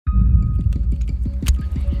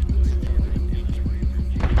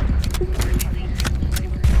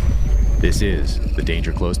This is the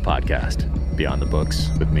Danger Close podcast, Beyond the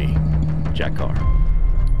Books with me, Jack Carr.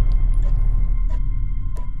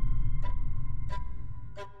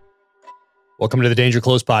 Welcome to the Danger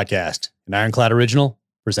Close podcast, an Ironclad original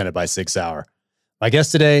presented by Sig Sauer. My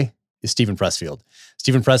guest today is Steven Pressfield.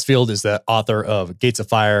 Steven Pressfield is the author of Gates of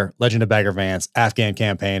Fire, Legend of Bagger Vance, Afghan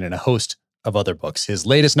Campaign, and a host of other books. His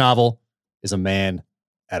latest novel is A Man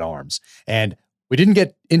at Arms. And we didn't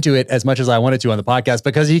get into it as much as I wanted to on the podcast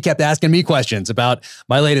because he kept asking me questions about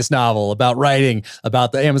my latest novel, about writing,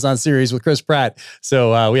 about the Amazon series with Chris Pratt.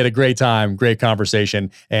 So we had a great time, great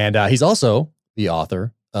conversation. And he's also the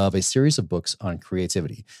author of a series of books on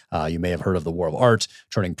creativity. You may have heard of The War of Art,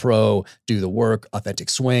 Turning Pro, Do the Work, Authentic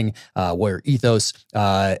Swing, Warrior Ethos.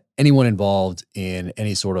 Anyone involved in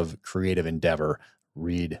any sort of creative endeavor,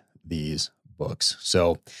 read these books.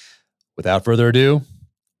 So without further ado,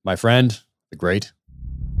 my friend, the great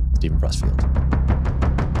Steven Pressfield.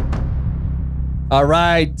 All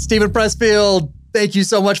right, Steven Pressfield, thank you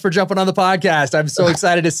so much for jumping on the podcast. I'm so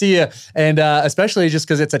excited to see you, and especially just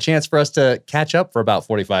because it's a chance for us to catch up for about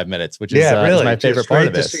 45 minutes, which is, really is my favorite part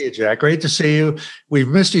of this. Great to see you, Jack. Great to see you. We've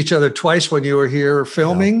missed each other twice when you were here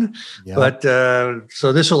filming, but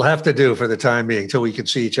so this will have to do for the time being until we can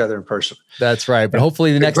see each other in person. That's right, but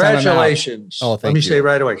hopefully the next time I'm out. Congratulations. Oh, thank you. Let me say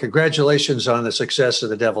right away, congratulations on the success of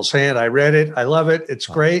The Devil's Hand. I read it. I love it. It's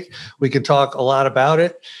great. We can talk a lot about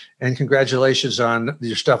it. And congratulations on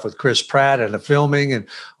your stuff with Chris Pratt and the filming and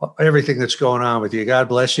everything that's going on with you. God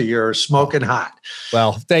bless you. You're smoking hot.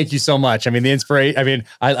 Well, thank you so much. I mean, the inspiration,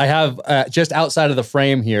 I have just outside of the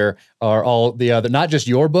frame here are all the other, not just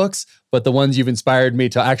your books, but the ones you've inspired me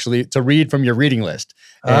to read from your reading list.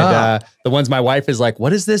 And the ones my wife is like,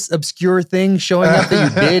 what is this obscure thing showing up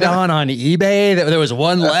that you bid on eBay? There was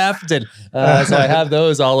one left. And so I have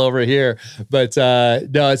those all over here. But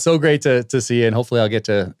no, it's so great to see you. And hopefully I'll get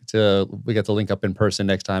we get to link up in person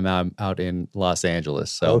next time I'm out in Los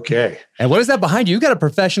Angeles. So okay. And what is that behind you? You got a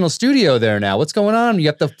professional studio there now. What's going on? You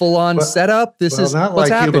got the full on setup? This is not what's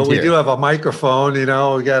like you, but here. We do have a microphone, we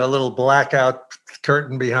got a little blackout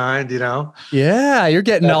curtain behind, Yeah, you're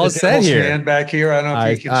getting all set here. Hand back here. I don't know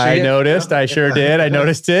if you can see it. I noticed. I sure did. I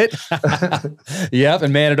noticed it. Yep.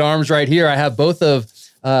 And Man at Arms right here. I have both of,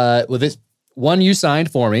 this one you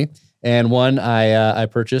signed for me and one I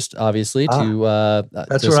purchased obviously to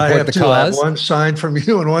that's to what I support have the too. cause. I have one signed from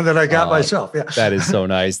you and one that I got myself. Yeah. That is so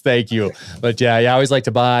nice. Thank you. But yeah, I always like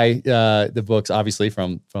to buy the books, obviously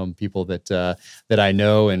from people that I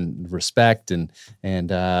know and respect and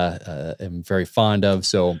am very fond of.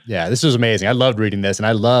 So yeah, this was amazing. I loved reading this, and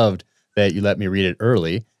I loved that you let me read it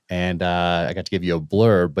early. And I got to give you a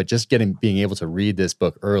blurb, but just being able to read this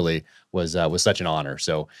book early was such an honor.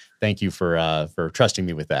 So thank you for trusting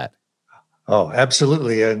me with that. Oh,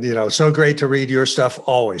 absolutely. And, so great to read your stuff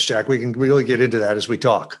always, Jack. We can really get into that as we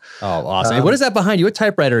talk. Oh, awesome. And what is that behind you? What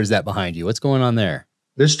typewriter is that behind you? What's going on there?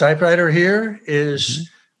 This typewriter here is,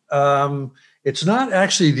 it's not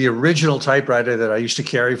actually the original typewriter that I used to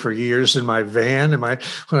carry for years in my van, when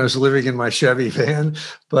I was living in my Chevy van,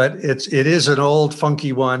 but it is an old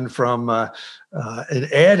funky one from an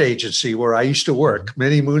ad agency where I used to work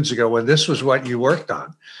many moons ago when this was what you worked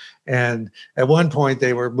on. And at one point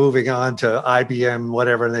they were moving on to IBM,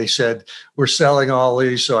 whatever. And they said, we're selling all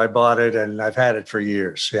these. So I bought it and I've had it for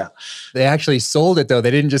years. Yeah. They actually sold it though.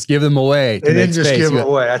 They didn't just give them away. They didn't just give them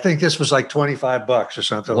away. I think this was like $25 or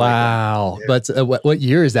something. Wow. Like that. Yeah. But what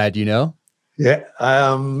year is that? Do you know? Yeah.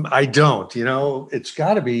 I don't, it's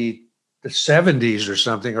gotta be the 70s or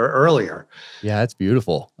something or earlier. Yeah, that's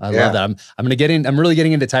beautiful. I love that. I'm really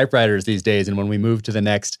getting into typewriters these days. And when we move to the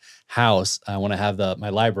next house, I want to have my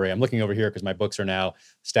library. I'm looking over here because my books are now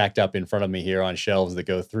stacked up in front of me here on shelves that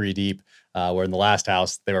go 3 deep. Where in the last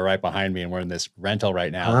house, they were right behind me, and we're in this rental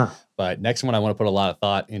right now. But next one, I want to put a lot of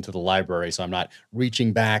thought into the library. So I'm not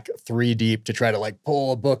reaching back 3 deep to try to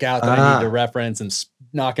pull a book out that I need to reference and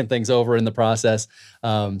knocking things over in the process.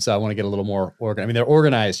 So I want to get a little more organized. I mean, they're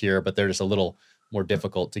organized here, but they're just a little more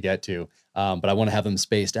difficult to get to. But I want to have them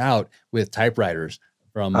spaced out with typewriters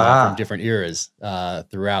from different eras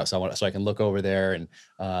throughout. So I can look over there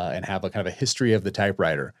and have a kind of a history of the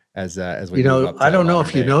typewriter as we move up to I don't know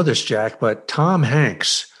if day. you know this, Jack, but Tom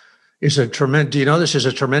Hanks is a tremendous. Do you know this is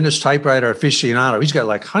a tremendous typewriter aficionado? He's got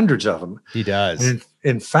like hundreds of them. He does. And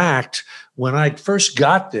in fact, when I first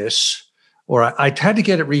got this, or I had to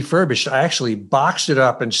get it refurbished, I actually boxed it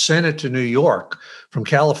up and sent it to New York from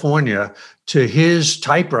California to his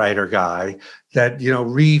typewriter guy that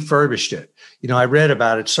refurbished it. I read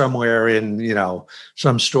about it somewhere in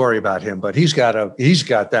some story about him, but he's got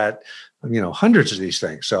that hundreds of these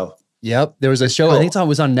things. So Yep. There was a show, I Cool. think it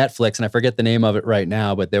was on Netflix, and I forget the name of it right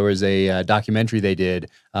now, but there was a documentary they did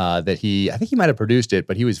that I think he might have produced it,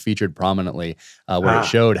 but he was featured prominently where it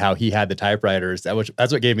showed how he had the typewriters.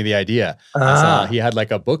 That's what gave me the idea. I saw he had like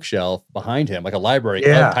a bookshelf behind him, like a library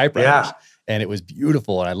of typewriters, and it was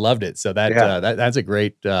beautiful, and I loved it. So that's a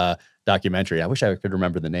great documentary. I wish I could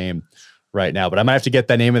remember the name right now, but I might have to get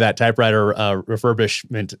the name of that typewriter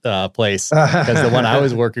refurbishment place, because the one I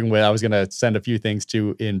was working with, I was going to send a few things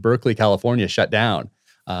to in Berkeley, California, shut down.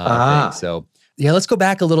 I think. So yeah, let's go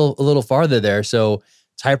back a little farther there. So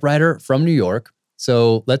typewriter from New York.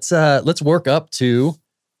 So let's work up to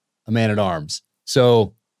a man-at-arms.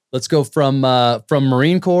 So let's go from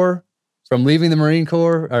Marine Corps, from leaving the Marine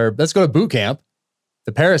Corps, or let's go to boot camp,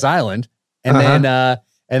 to Paris Island, and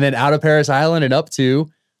then out of Paris Island and up to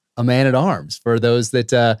a man-at-arms, for those that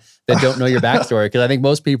don't know your backstory, because I think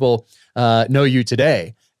most people know you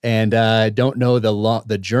today and don't know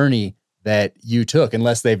the journey that you took,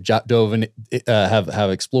 unless they've dove in,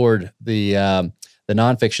 have explored the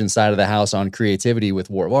nonfiction side of the house on creativity with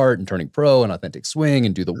War of Art and Turning Pro and Authentic Swing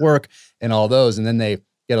and Do the Work and all those, and then they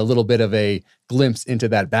get a little bit of a glimpse into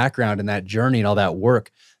that background and that journey and all that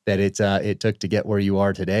work that it took to get where you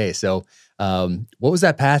are today. So, what was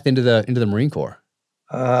that path into the Marine Corps?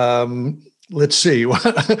 Let's see. You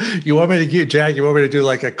want me to give Jack? You want me to do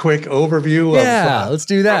like a quick overview? Yeah, let's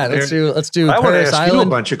do that. Let's do. I want to Paris ask Island. you a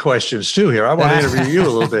bunch of questions too here. I want to interview you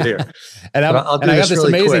a little bit here. And I got this really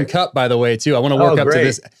amazing cup, by the way, too. I want to work up to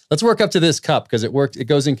this. Let's work up to this cup, because it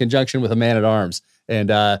goes in conjunction with a man-at-arms.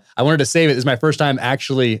 And I wanted to save it. This is my first time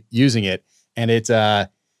actually using it, and it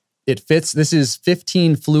fits. This is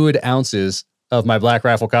 15 fluid ounces of my Black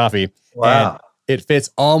Rifle coffee. Wow. And it fits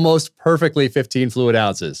almost perfectly 15 fluid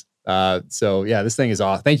ounces. So yeah, this thing is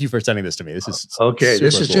awesome. Thank you for sending this to me. This is okay.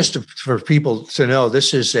 This is cool. Just for people to know.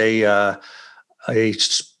 This is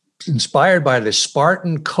inspired by the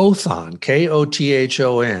Spartan Kothon,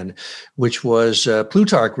 Kothon, which was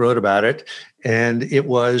Plutarch wrote about it. And it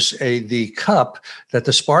was the cup that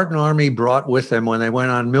the Spartan army brought with them when they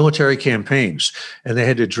went on military campaigns, and they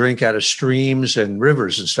had to drink out of streams and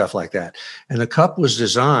rivers and stuff like that. And the cup was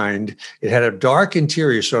designed, it had a dark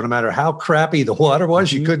interior, so no matter how crappy the water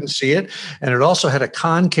was, you couldn't see it. And it also had a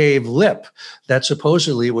concave lip that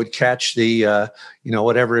supposedly would catch the,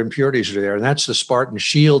 whatever impurities are there. And that's the Spartan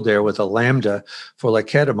shield there with a lambda for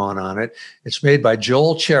lacetamon on it. It's made by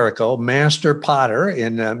Joel Cherico, master potter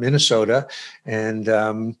in Minnesota. And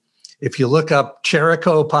if you look up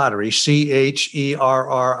Cherico pottery, Cherrico,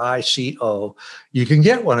 you can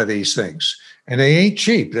get one of these things. And they ain't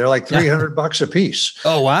cheap. They're like $300 a piece.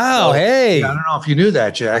 Oh, wow. So, hey. I don't know if you knew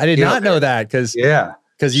that, Jack. I did not know that, because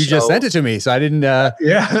you just sent it to me. So I didn't.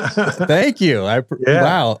 Thank you.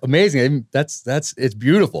 Wow. Amazing. It's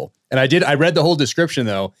beautiful. And I read the whole description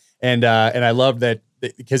though. And I love that,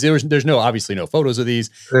 because there's obviously no photos of these.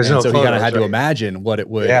 So he kind of had to imagine what it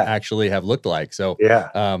would actually have looked like. So,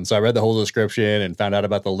 so I read the whole description and found out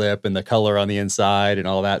about the lip and the color on the inside and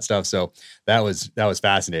all that stuff. So that was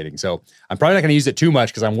fascinating. So I'm probably not going to use it too much,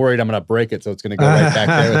 because I'm worried I'm going to break it. So it's going to go right back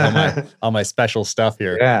there with all my special stuff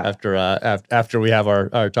here after we have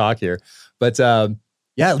our talk here. But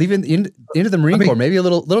leaving into the Marine Corps, maybe a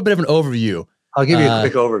little bit of an overview. I'll give you a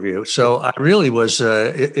quick overview. So I really was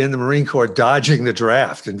in the Marine Corps dodging the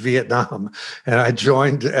draft in Vietnam, and I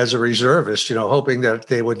joined as a reservist, hoping that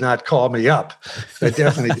they would not call me up. They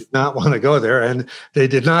definitely did not want to go there, and they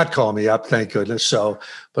did not call me up, thank goodness. So,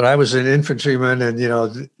 but I was an infantryman,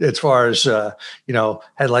 and as far as had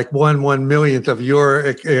like 1/1,000,000th of your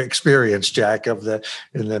experience, Jack, in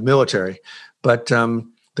the military. But you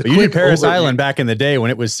did Paris Island back in the day when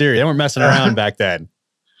it was serious. They weren't messing around back then.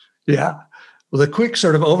 Yeah. Well, the quick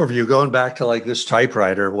sort of overview, going back to like this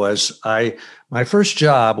typewriter, was my first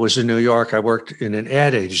job was in New York. I worked in an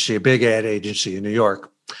ad agency, a big ad agency in New York.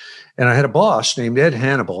 And I had a boss named Ed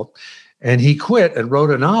Hannibal, and he quit and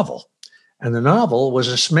wrote a novel. And the novel was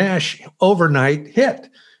a smash overnight hit.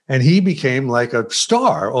 And he became like a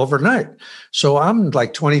star overnight. So I'm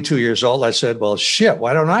like 22 years old. I said, well, shit,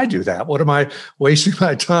 why don't I do that? What am I wasting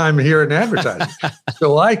my time here in advertising?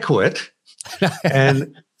 So I quit.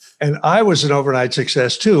 And I was an overnight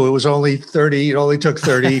success too. It only took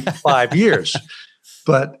 35 years.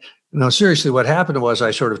 But seriously, what happened was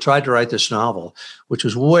I sort of tried to write this novel, which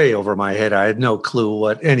was way over my head. I had no clue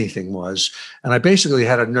what anything was. And I basically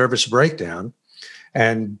had a nervous breakdown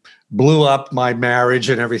and blew up my marriage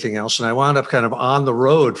and everything else. And I wound up kind of on the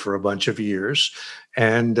road for a bunch of years.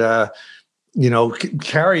 And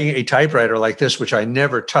carrying a typewriter like this, which I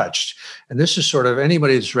never touched. And this is sort of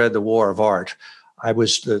anybody that's read The War of Art. I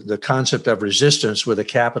was the concept of resistance with a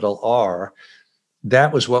capital R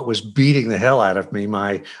that was what was beating the hell out of me.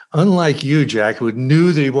 Unlike you, Jack, who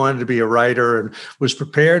knew that he wanted to be a writer and was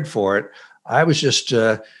prepared for it, I was just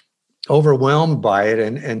overwhelmed by it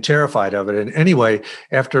and terrified of it. And anyway,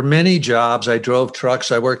 after many jobs, I drove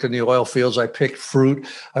trucks, I worked in the oil fields, I picked fruit,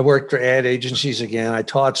 I worked for ad agencies again, I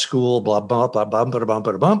taught school, blah, blah, blah, blah, blah, blah,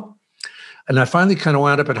 blah, blah. And I finally kind of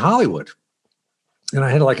wound up in Hollywood. And I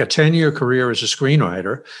had like a 10-year career as a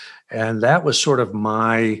screenwriter. And that was sort of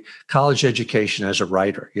my college education as a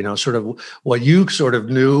writer, sort of what you sort of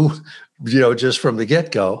knew, just from the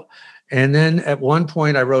get-go. And then at one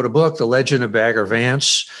point I wrote a book, The Legend of Bagger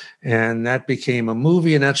Vance, and that became a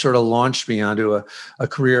movie, and that sort of launched me onto a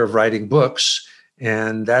career of writing books.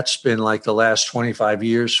 And that's been like the last 25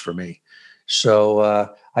 years for me. So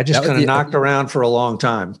I just kind of knocked around for a long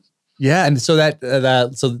time. Yeah. And so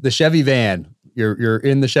so the Chevy van, you're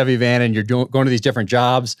in the Chevy van and you're going to these different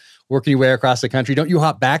jobs, working your way across the country. Don't you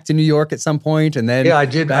hop back to New York at some point? And then I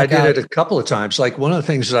did it a couple of times. Like one of the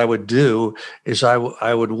things that I would do is I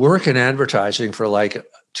would work in advertising for like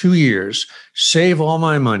 2 years, save all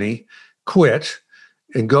my money, quit,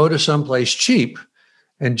 and go to someplace cheap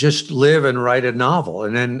and just live and write a novel.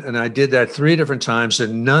 And I did that 3 different times,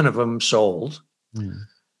 and none of them sold.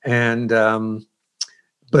 And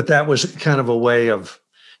but that was kind of a way of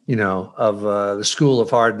the School of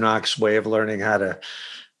Hard Knocks way of learning how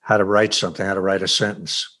to write something, how to write a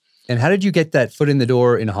sentence. And how did you get that foot in the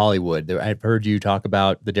door in Hollywood? I've heard you talk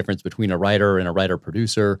about the difference between a writer and a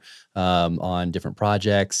writer-producer on different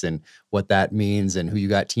projects, and what that means, and who you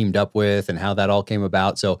got teamed up with, and how that all came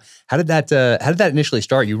about. So how did that initially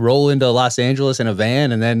start? You roll into Los Angeles in a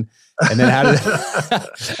van, and then how does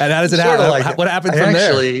it happen? Like what happened from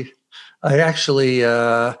there?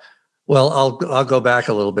 I'll go back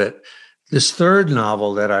a little bit. This third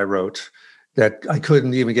novel that I wrote that I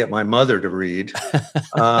couldn't even get my mother to read,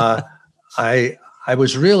 I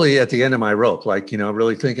was really at the end of my rope,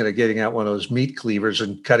 really thinking of getting out one of those meat cleavers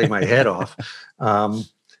and cutting my head off. I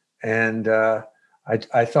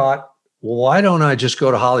thought, well, why don't I just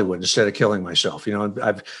go to Hollywood instead of killing myself?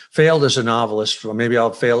 I've failed as a novelist, or maybe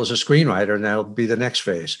I'll fail as a screenwriter, and that'll be the next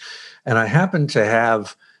phase. And I happened to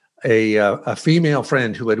have a female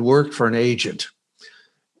friend who had worked for an agent.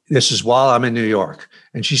 This is while I'm in New York.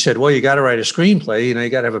 And she said, well, you got to write a screenplay, you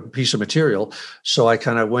got to have a piece of material. So I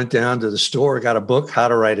kind of went down to the store, got a book, How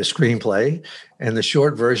to Write a Screenplay. And the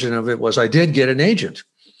short version of it was I did get an agent.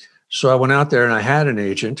 So I went out there and I had an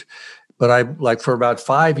agent, but for about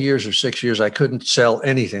 5 years or 6 years, I couldn't sell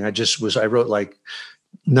anything. I wrote like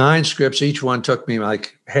 9 scripts. Each one took me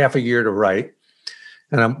like half a year to write.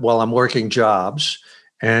 And while I'm working jobs.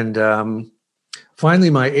 And finally,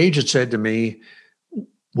 my agent said to me,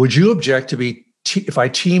 would you object to if I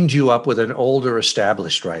teamed you up with an older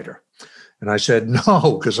established writer? And I said,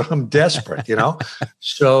 no, because I'm desperate,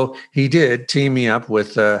 So he did team me up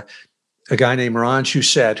with a guy named Ron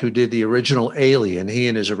Shusett, who did the original Alien, he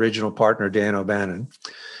and his original partner, Dan O'Bannon.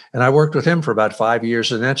 And I worked with him for about 5 years,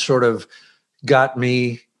 and that sort of got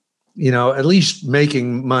me, at least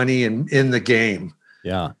making money in the game.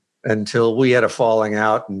 Yeah. Until we had a falling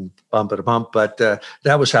out and bump. But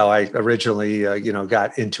that was how I originally,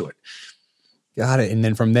 got into it. Got it. And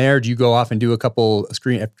then from there, do you go off and do a couple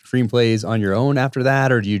screenplays on your own after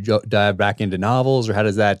that? Or do you dive back into novels, or how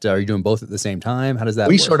does that, are you doing both at the same time? How does that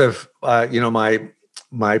work? Sort of,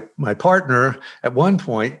 my partner at one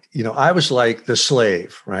point, I was like the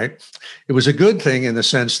slave, right? It was a good thing in the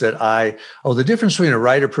sense that the difference between a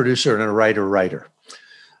writer-producer and a writer-writer.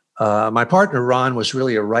 My partner, Ron, was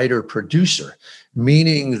really a writer-producer,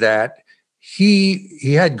 meaning that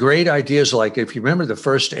he had great ideas. Like if you remember the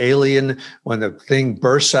first Alien, when the thing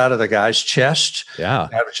bursts out of the guy's chest. Yeah.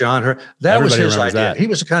 That was John Hurt. That was his idea. That. He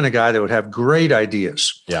was the kind of guy that would have great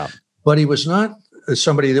ideas. Yeah. But he was not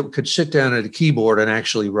somebody that could sit down at a keyboard and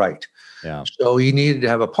actually write. Yeah. So he needed to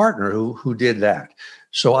have a partner who did that.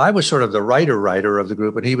 So I was sort of the writer of the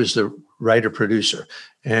group, and he was the writer-producer.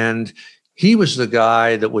 And he was the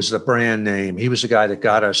guy that was the brand name. He was the guy that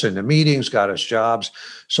got us into meetings, got us jobs,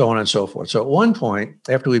 so on and so forth. So at one point,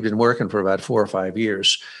 after we'd been working for about 4 or 5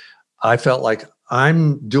 years, I felt like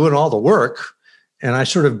I'm doing all the work, and I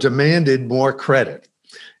sort of demanded more credit,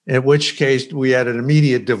 in which case we had an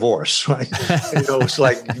immediate divorce. Right? It's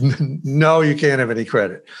like, no, you can't have any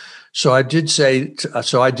credit. So I did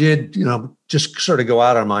just sort of go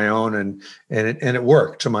out on my own, and it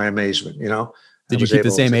worked to my amazement, Did you keep the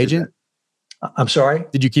same agent? I'm sorry?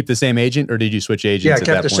 Did you keep the same agent, or did you switch agents? Yeah, I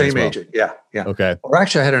kept the same agent. Yeah. Okay. Or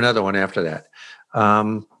actually, I had another one after that.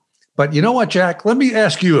 But you know what, Jack? Let me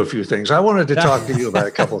ask you a few things. I wanted to talk to you about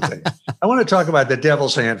a couple of things. I want to talk about The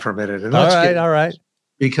Devil's Hand for a minute. And all right.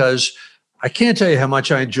 Because I can't tell you how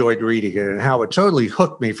much I enjoyed reading it and how it totally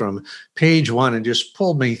hooked me from page one and just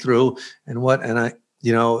pulled me through. And I,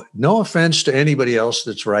 no offense to anybody else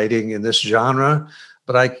that's writing in this genre,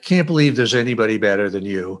 but I can't believe there's anybody better than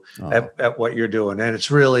you at what you're doing. And it's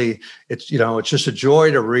just a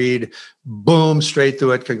joy to read. Boom, straight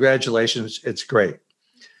through it. Congratulations. It's great.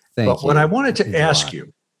 Thank you. What I wanted to ask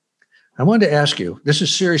you, this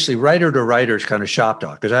is seriously writer to writer's kind of shop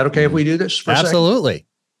talk. Is that okay if we do this for Absolutely.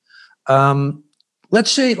 a second?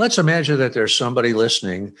 Let's imagine that there's somebody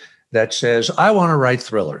listening that says, I want to write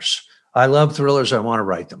thrillers. I love thrillers. I want to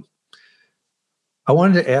write them. I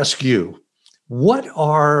wanted to ask you, what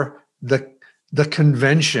are the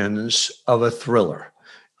conventions of a thriller?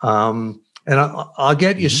 And I'll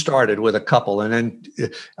get you started with a couple, and then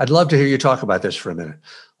I'd love to hear you talk about this for a minute.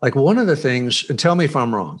 Like, one of the things, and tell me if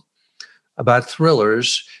I'm wrong, about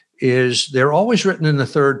thrillers is they're always written in the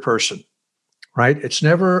third person, right? It's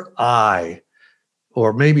never I,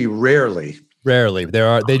 or maybe rarely. Rarely.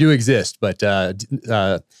 They do exist, but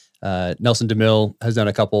Nelson DeMille has done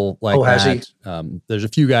a couple like that. Has he? There's a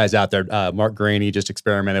few guys out there. Mark Graney just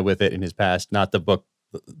experimented with it in his past, not the book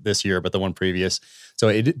this year, but the one previous. So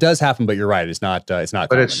it does happen, but you're right. It's not. It's not.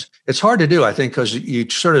 But common. it's hard to do, I think, because you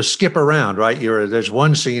sort of skip around, right? There's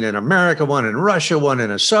one scene in America, one in Russia, one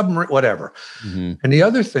in a submarine, whatever. Mm-hmm. And the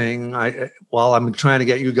other thing, while I'm trying to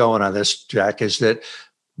get you going on this, Jack, is that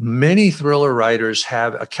many thriller writers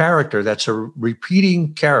have a character that's a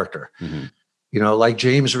repeating character. Mm-hmm. Like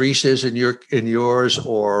James Reese is in yours,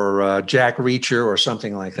 or Jack Reacher, or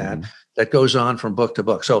something like that, that goes on from book to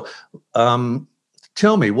book. So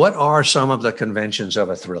tell me, what are some of the conventions of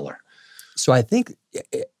a thriller? So I think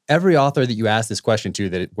every author that you ask this question to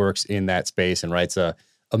that it works in that space and writes a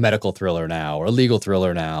medical thriller now, or a legal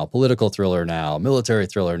thriller now, political thriller now, military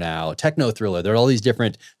thriller now, techno thriller. There are all these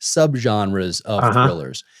different subgenres of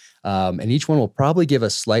thrillers. And each one will probably give a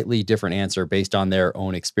slightly different answer based on their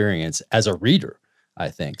own experience as a reader, I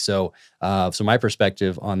think. So my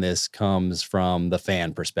perspective on this comes from the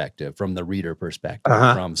fan perspective, from the reader perspective,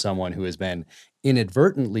 from someone who has been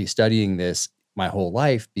inadvertently studying this my whole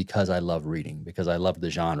life because I love reading, because I love the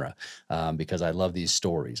genre, because I love these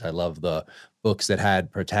stories. I love the books that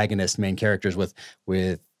had protagonists, main characters with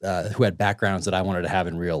who had backgrounds that I wanted to have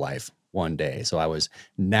in real life one day. So I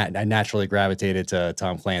naturally gravitated to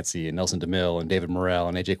Tom Clancy and Nelson DeMille and David Morrell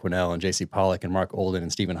and A.J. Quinnell and J.C. Pollock and Mark Olden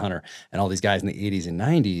and Stephen Hunter and all these guys in the 80s and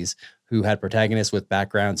 90s who had protagonists with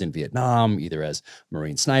backgrounds in Vietnam, either as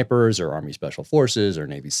Marine snipers or Army Special Forces or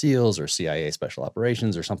Navy SEALs or CIA Special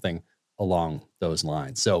Operations or something along those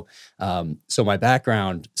lines. So my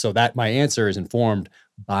background, so that my answer is informed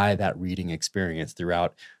by that reading experience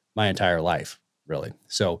throughout my entire life, really.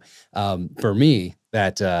 So for me,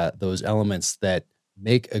 that those elements that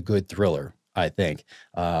make a good thriller, I think,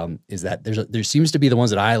 is that there seems to be the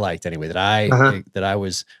ones that I liked anyway, that I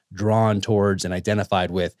was drawn towards and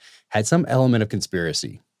identified with, had some element of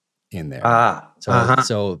conspiracy in there.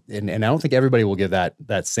 So and I don't think everybody will give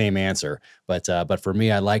that same answer, but for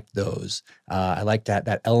me, I liked those. I liked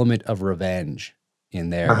that element of revenge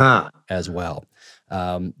in there as well.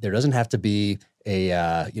 There doesn't have to be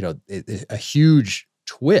a huge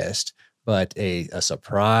twist, but a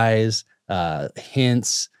surprise,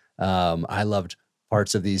 hints. I loved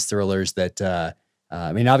parts of these thrillers that,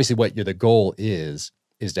 obviously the goal is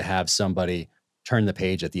to have somebody turn the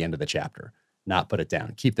page at the end of the chapter, not put it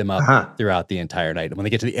down, keep them up throughout the entire night. And when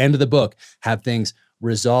they get to the end of the book, have things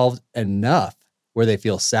resolved enough where they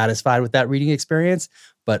feel satisfied with that reading experience,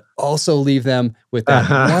 but also leave them with that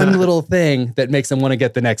one little thing that makes them want to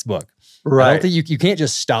get the next book. Right. I don't think you can't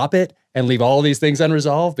just stop it and leave all these things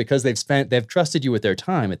unresolved, because they've trusted you with their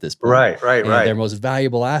time at this point. Right. Their most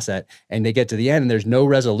valuable asset. And they get to the end and there's no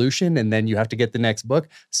resolution, and then you have to get the next book.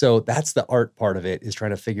 So that's the art part of it, is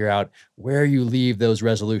trying to figure out where you leave those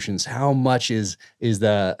resolutions. How much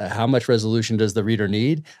how much resolution does the reader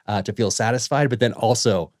need to feel satisfied, but then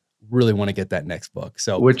also really want to get that next book.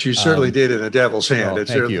 So, which you certainly did in The Devil's Hand.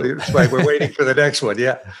 It's like we're waiting for the next one.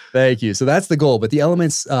 Yeah. Thank you. So that's the goal. But the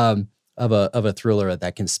elements of a thriller,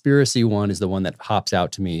 that conspiracy one is the one that hops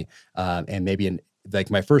out to me. And maybe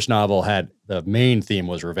like my first novel had, the main theme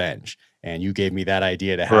was revenge. And you gave me that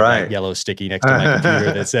idea to have that yellow sticky next to my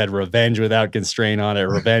computer that said revenge without constraint on it,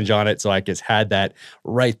 revenge on it. So I just had that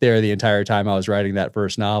right there the entire time I was writing that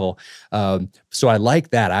first novel. So I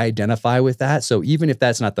like that. I identify with that. So even if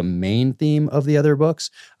that's not the main theme of the other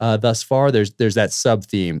books thus far, there's that sub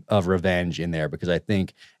theme of revenge in there, because I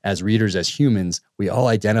think as readers, as humans, we all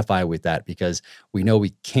identify with that, because we know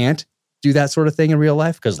we can't do that sort of thing in real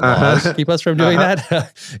life because laws keep us from doing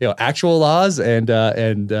that. Actual laws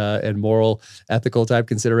and moral, ethical type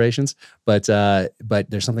considerations. But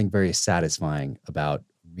there's something very satisfying about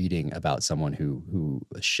reading about someone who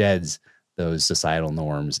sheds those societal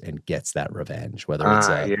norms and gets that revenge, whether it's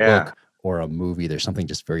a book or a movie. There's something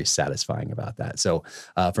just very satisfying about that. So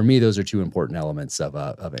for me, those are two important elements of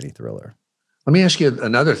any thriller. Let me ask you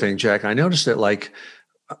another thing, Jack. I noticed that like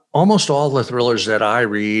almost all the thrillers that I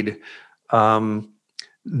read,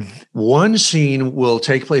 one scene will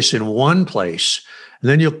take place in one place, and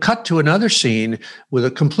then you'll cut to another scene with a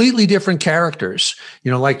completely different characters.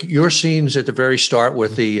 Like your scenes at the very start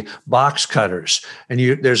with the box cutters, and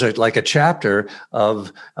there's like a chapter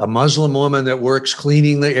of a Muslim woman that works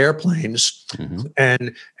cleaning the airplanes,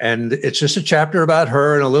 and it's just a chapter about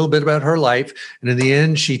her and a little bit about her life. And in the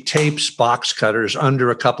end, she tapes box cutters under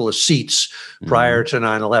a couple of seats prior to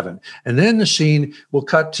 9/11. And then the scene will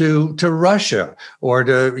cut to Russia or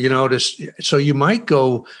so you might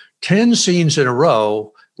go 10 scenes in a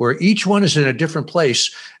row where each one is in a different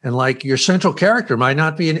place, and like your central character might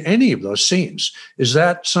not be in any of those scenes. Is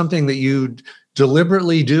that something that you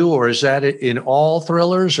deliberately do, or is that in all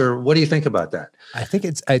thrillers, or what do you think about that? I think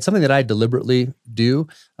it's something that I deliberately do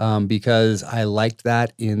because I liked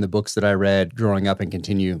that in the books that I read growing up and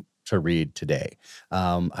continue to read today.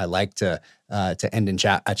 I like to end in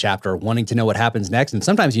a chapter wanting to know what happens next. And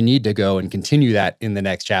sometimes you need to go and continue that in the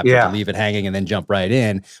next chapter to leave it hanging and then jump right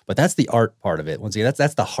in. But that's the art part of it. Once again,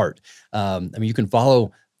 that's the heart. You can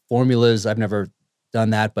follow formulas. I've never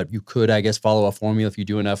done that, but you could, I guess, follow a formula if you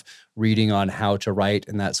do enough reading on how to write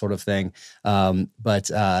and that sort of thing. But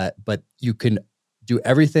you can do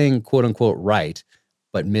everything, quote unquote, right,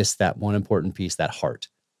 but miss that one important piece, that heart.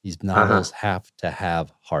 These novels have to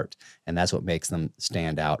have heart, and that's what makes them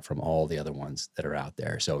stand out from all the other ones that are out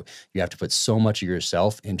there. So you have to put so much of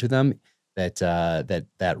yourself into them that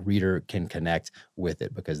that reader can connect with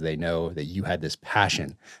it because they know that you had this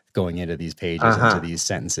passion going into these pages, into these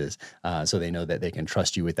sentences. So they know that they can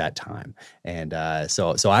trust you with that time. And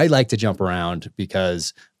so I like to jump around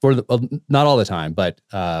because not all the time, but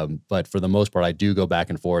for the most part, I do go back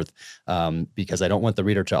and forth because I don't want the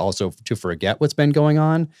reader to forget what's been going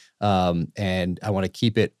on. And I want to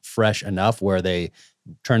keep it fresh enough where they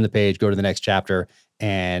turn the page, go to the next chapter,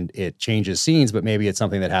 and it changes scenes, but maybe it's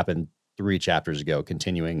something that happened 3 chapters ago,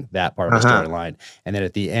 continuing that part of the storyline. And then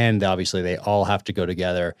at the end, obviously, they all have to go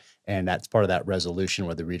together. And that's part of that resolution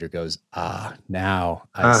where the reader goes, now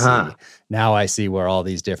I see. Now I see where all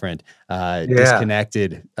these different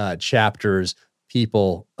disconnected chapters,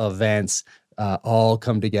 people, events, all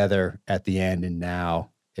come together at the end. And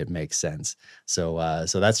now it makes sense. So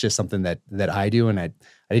that's just something that I do. And I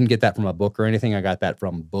didn't get that from a book or anything. I got that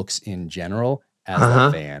from books in general. As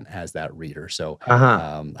that fan, as that reader. So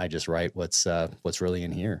I just write what's really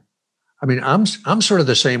in here. I mean, I'm sort of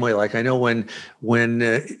the same way. Like I know when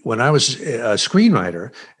I was a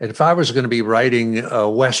screenwriter, and if I was going to be writing a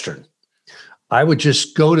Western, I would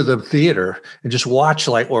just go to the theater and just watch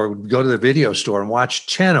or go to the video store and watch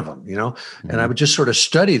 10 of them, and I would just sort of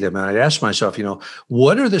study them. And I'd ask myself,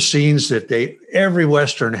 what are the scenes that every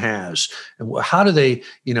Western has, and how do they,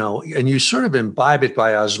 and you sort of imbibe it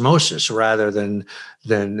by osmosis rather than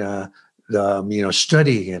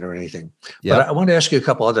studying it or anything. Yep. But I want to ask you a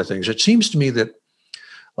couple other things. It seems to me that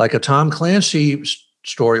like a Tom Clancy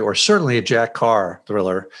story, or certainly a Jack Carr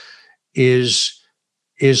thriller, is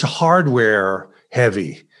hardware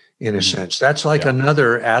heavy in a sense. That's like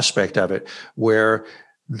another aspect of it where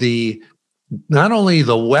not only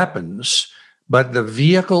the weapons, but the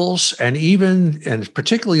vehicles and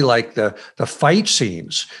particularly like the fight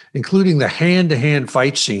scenes, including the hand-to-hand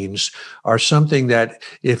fight scenes, are something that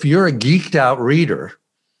if you're a geeked out reader,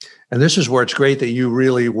 and this is where it's great that you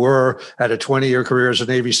really had a 20-year career as a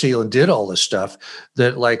Navy SEAL and did all this stuff,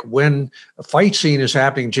 that like when a fight scene is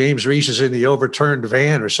happening, James Reese is in the overturned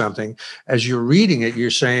van or something, as you're reading it, you're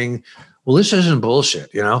saying, well, this isn't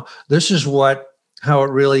bullshit, this is how it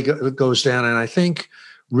really goes down. And I think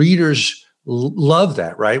readers love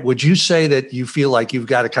that, right? Would you say that you feel like you've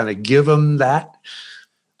got to kind of give them that?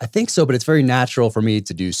 I think so, but it's very natural for me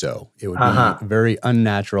to do so. It would be very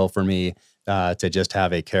unnatural for me to just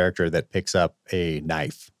have a character that picks up a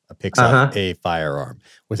knife, picks up a firearm.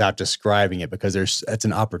 without describing it, because it's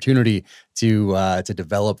an opportunity to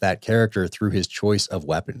develop that character through his choice of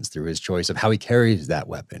weapons, through his choice of how he carries that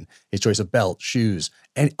weapon, his choice of belt, shoes,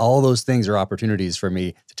 and all those things are opportunities for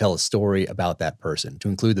me to tell a story about that person, to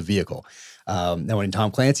include the vehicle. Now, in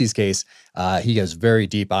Tom Clancy's case, he goes very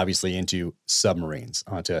deep, obviously, into submarines,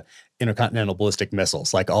 onto intercontinental ballistic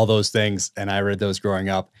missiles, like all those things. And I read those growing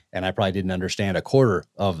up, and I probably didn't understand a quarter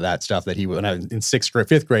of that stuff that when I was in sixth grade,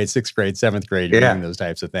 seventh grade, Yeah. reading those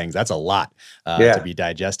types of things. That's a lot Yeah. to be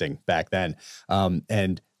digesting back then.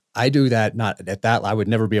 And I do that not at that. I would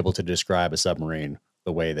never be able to describe a submarine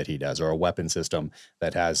the way that he does, or a weapon system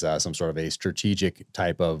that has some sort of a strategic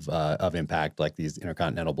type of impact, like these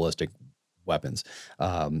intercontinental ballistic weapons.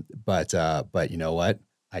 But you know what?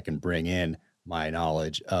 I can bring in my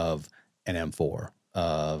knowledge of an M4,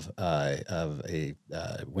 of a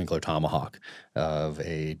Winkler Tomahawk, of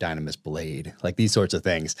a Dynamis blade. Like these sorts of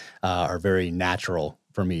things are very natural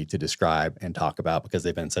for me to describe and talk about, because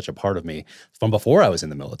they've been such a part of me from before I was in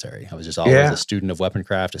the military. I was just always a student of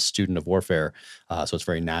weaponcraft, a student of warfare. So it's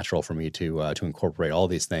very natural for me to incorporate all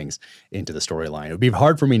these things into the storyline. It would be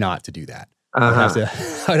hard for me not to do that. I'd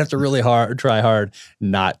have to really try hard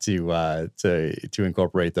not to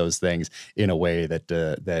incorporate those things in a way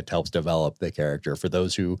that helps develop the character for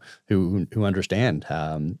those who understand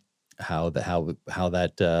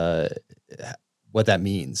what that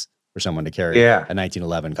means for someone to carry a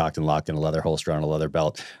 1911 cocked and locked in a leather holster on a leather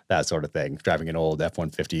belt, that sort of thing. Driving an old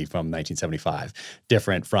F-150 from 1975,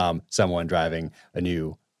 different from someone driving a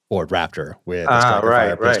new Ford Raptor with a striker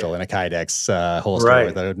fire pistol and a Kydex holster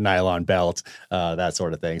with a nylon belt, that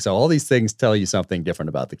sort of thing. So all these things tell you something different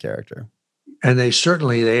about the character. And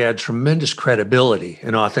they add tremendous credibility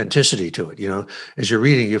and authenticity to it. You know, as you're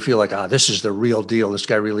reading, you feel like, this is the real deal. This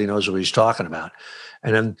guy really knows what he's talking about.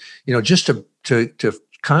 And then, you know, just to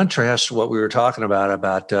contrast what we were talking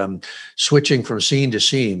about switching from scene to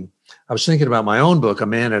scene, I was thinking about my own book, A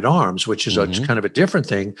Man at Arms, which is kind of a different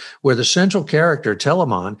thing, where the central character,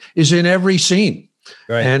 Telamon, is in every scene.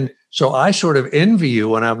 Right. And so I sort of envy you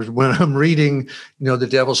when I'm reading, you know, The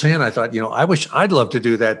Devil's Hand. I thought, you know, I wish I'd love to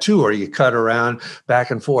do that too, or you cut around back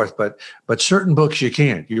and forth. But certain books you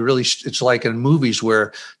can't. You really, it's like in movies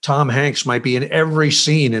where Tom Hanks might be in every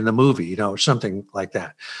scene in the movie, you know, something like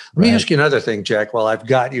that. Let me ask you another thing, Jack, while I've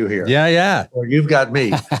got you here. Yeah. Or you've got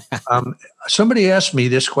me. Somebody asked me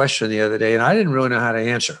this question the other day, and I didn't really know how to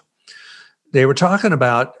answer. They were talking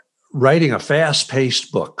about writing a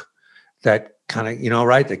fast-paced book that kind of, you know,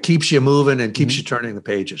 that keeps you moving and keeps you turning the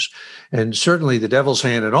pages. And certainly The Devil's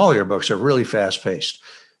Hand and all your books are really fast-paced.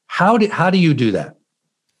 How do you do that?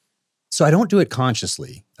 So I don't do it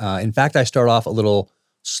consciously. In fact, I start off a little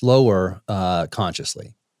slower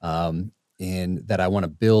consciously, in that I want to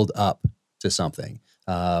build up to something.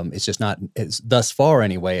 It's just not, thus far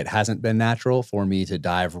anyway, it hasn't been natural for me to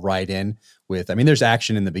dive right in with, I mean, there's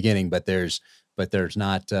action in the beginning, but there's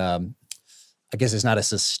not, I guess it's not a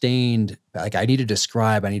sustained, like I need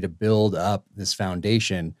to build up this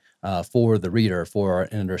foundation for the reader, for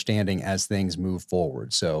an understanding as things move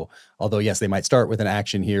forward. So although, yes, they might start with an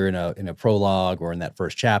action here in a prologue or in that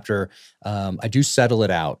first chapter, I do settle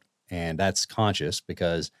it out, and that's conscious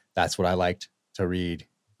because that's what I liked to read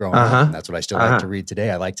growing up, and that's what I still like to read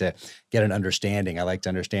today. I like to get an understanding. I like to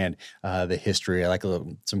understand the history. I like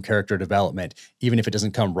some character development, even if it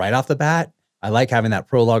doesn't come right off the bat. I like having that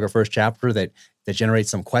prologue or first chapter that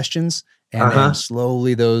generates some questions, and then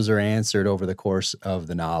slowly those are answered over the course of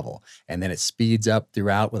the novel. And then it speeds up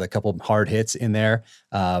throughout with a couple hard hits in there,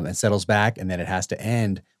 and settles back, and then it has to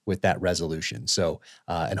end with that resolution. So,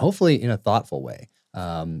 and hopefully in a thoughtful way.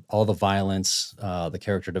 All the violence, the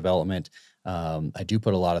character development, I do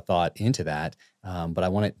put a lot of thought into that, but I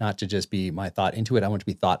want it not to just be my thought into it. I want it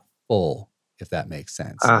to be thoughtful, if that makes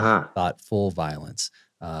sense. Thoughtful violence.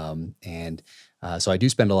 So I do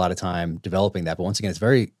spend a lot of time developing that, but once again,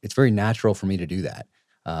 it's very natural for me to do that.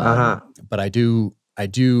 But I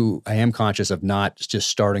am conscious of not just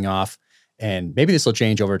starting off, and maybe this will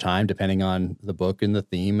change over time depending on the book and the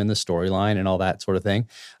theme and the storyline and all that sort of thing.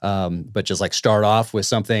 But just like start off with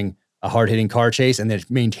something, a hard hitting car chase, and then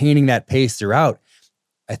maintaining that pace throughout.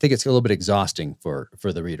 I think it's a little bit exhausting for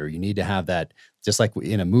the reader. You need to have that, just like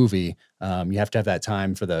in a movie, you have to have that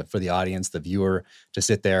time for the audience, the viewer, to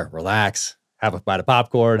sit there, relax, have a bite of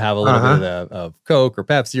popcorn, have a little bit of Coke or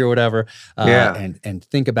Pepsi or whatever, and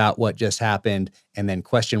think about what just happened, and then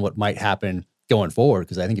question what might happen going forward.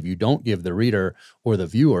 Because I think if you don't give the reader or the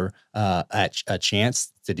viewer a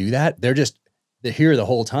chance to do that, they're here the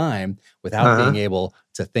whole time without being able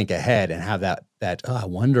to think ahead and have that I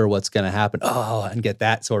wonder what's going to happen. And get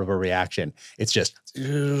that sort of a reaction. It's just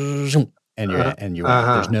and you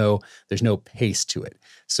end. There's no pace to it.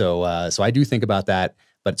 So so I do think about that,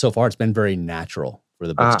 but so far it's been very natural for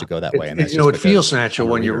the books to go that way. And that's it feels natural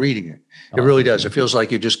when you're reading it. It really does. It feels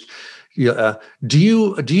like you just. Do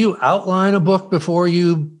you outline a book before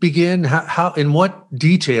you begin? How in what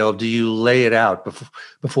detail do you lay it out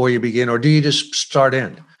before you begin, or do you just start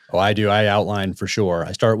in? Oh, I do. I outline for sure.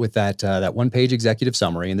 I start with that one-page executive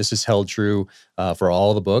summary, and this is held true for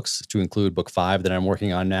all the books, to include book 5 that I'm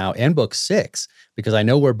working on now, and book 6, because I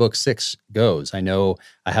know where book 6 goes. I know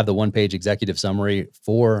I have the one-page executive summary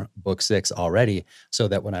for book 6 already, so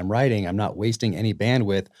that when I'm writing, I'm not wasting any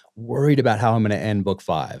bandwidth worried about how I'm going to end book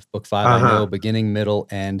 5. Book 5, I know beginning, middle,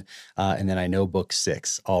 end, and then I know book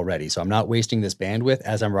 6 already. So I'm not wasting this bandwidth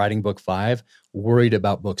as I'm writing book 5, worried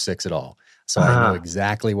about book 6 at all. So I know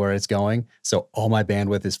exactly where it's going. So all my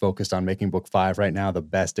bandwidth is focused on making book 5 right now the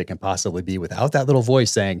best it can possibly be, without that little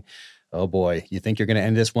voice saying, oh boy, you think you're going to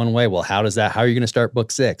end this one way? Well, how are you going to start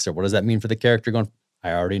book 6? Or what does that mean for the character going?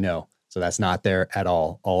 I already know. So that's not there at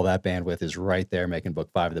all. All that bandwidth is right there, making book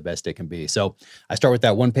 5 the best it can be. So I start with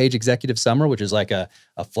that one-page executive summary, which is like a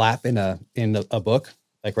flap in a book,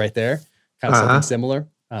 like right there, kind of something similar.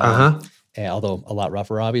 Although a lot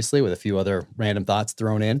rougher, obviously, with a few other random thoughts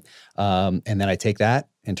thrown in. And then I take that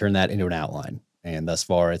and turn that into an outline. And thus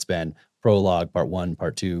far, it's been prologue, part 1,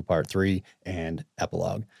 part 2, part 3, and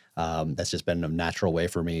epilogue. That's just been a natural way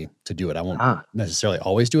for me to do it. I won't necessarily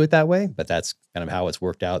always do it that way, but that's kind of how it's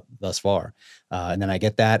worked out thus far. And then I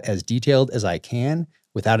get that as detailed as I can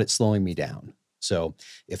without it slowing me down. So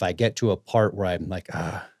if I get to a part where I'm like,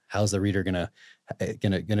 how's the reader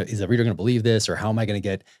is the reader going to believe this? Or how am I going to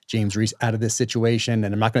get James Reese out of this situation?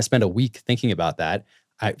 And I'm not going to spend a week thinking about that.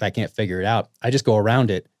 If I can't figure it out, I just go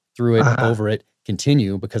around it, through it, over it,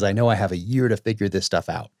 continue, because I know I have a year to figure this stuff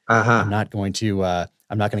out. I'm not going to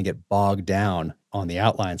get bogged down on the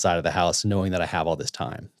outline side of the house, knowing that I have all this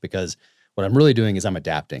time, because what I'm really doing is I'm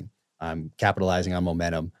adapting. I'm capitalizing on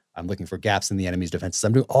momentum. I'm looking for gaps in the enemy's defenses.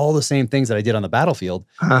 I'm doing all the same things that I did on the battlefield.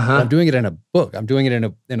 I'm doing it in a book. I'm doing it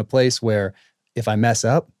in a place where if I mess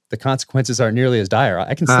up, the consequences aren't nearly as dire.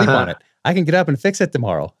 I can sleep on it. I can get up and fix it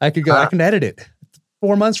tomorrow. I can edit it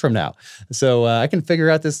 4 months from now. So I can figure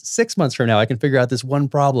out this 6 months from now. I can figure out this one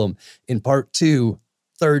problem in part 2,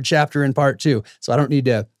 third chapter in part 2. So I don't need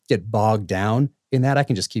to get bogged down in that. I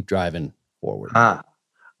can just keep driving forward.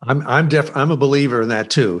 I'm a believer in that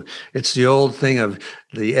too. It's the old thing of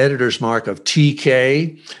the editor's mark of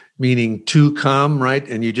TK, meaning to come, right?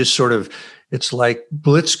 And you just sort of, it's like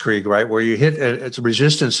blitzkrieg, right? Where you hit it's a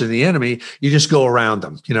resistance in the enemy, you just go around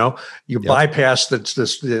them. You bypass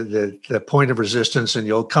the point of resistance, and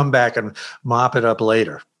you'll come back and mop it up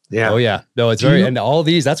later. Yeah. Oh yeah. No, it's and all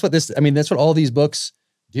these. That's what all these books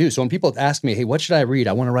do. So when people ask me, "Hey, what should I read?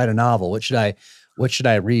 I want to write a novel. What should I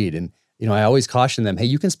read?" And I always caution them, "Hey,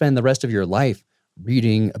 you can spend the rest of your life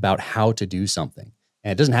reading about how to do something."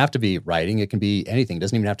 And it doesn't have to be writing. It can be anything. It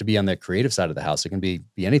doesn't even have to be on the creative side of the house. It can be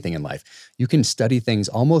anything in life. You can study things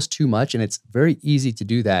almost too much. And it's very easy to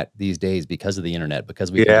do that these days because of the internet,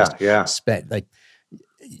 because we can just spend, like,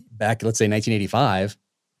 back, let's say 1985,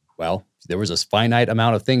 well, there was a finite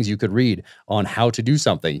amount of things you could read on how to do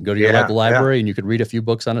something. You can go to your local library and you could read a few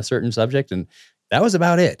books on a certain subject, and that was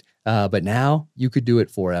about it. But now you could do it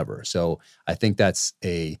forever. So I think that's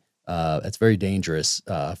very dangerous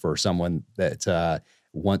for someone that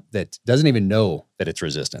that doesn't even know that it's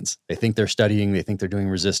resistance. They think they're studying, they think they're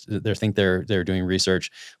doing they're doing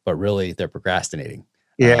research, but really they're procrastinating.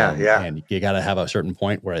 And you got to have a certain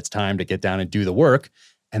point where it's time to get down and do the work,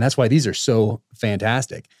 and that's why these are so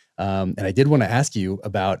fantastic. And I did want to ask you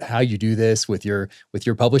about how you do this with your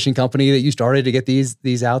publishing company that you started to get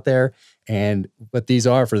these out there, and what these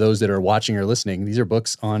are for those that are watching or listening. These are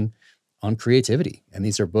books on creativity, and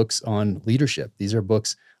these are books on leadership. These are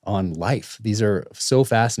books on life. These are so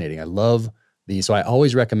fascinating. I love these. So I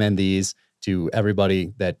always recommend these to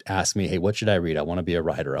everybody that asks me, "Hey, what should I read? I want to be a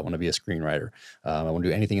writer. I want to be a screenwriter. I want to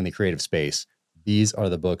do anything in the creative space." These are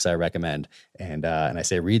the books I recommend. And I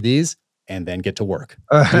say, read these and then get to work.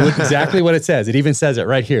 Do exactly what it says. It even says it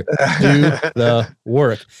right here. Do the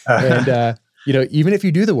work. And, even if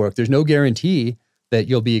you do the work, there's no guarantee that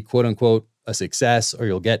you'll be, quote unquote, a success, or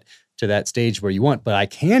you'll get to that stage where you want. But I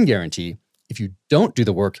can guarantee, if you don't do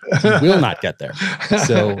the work, you will not get there.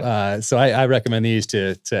 So I recommend these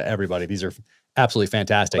to everybody. These are absolutely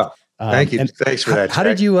fantastic. Well, thank you. Thanks for that. How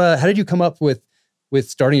did you come up with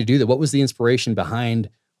starting to do that? What was the inspiration behind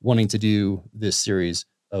wanting to do this series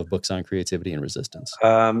of books on creativity and resistance?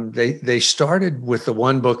 They started with the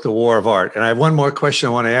one book, The War of Art. And I have one more question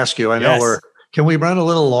I want to ask you. I know can we run a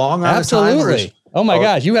little long on Absolutely. the time? Oh my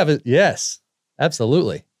gosh, you have it. Yes,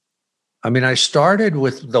 absolutely. I mean, I started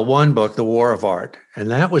with the one book, The War of Art,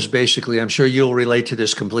 and that was basically, I'm sure you'll relate to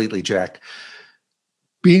this completely, Jack.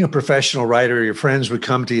 Being a professional writer, your friends would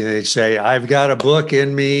come to you and they'd say, I've got a book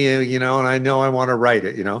in me, and I know I want to write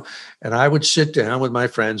it, And I would sit down with my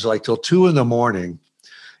friends like till 2 a.m,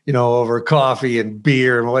 over coffee and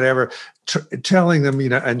beer and whatever, telling them,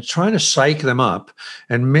 and trying to psych them up,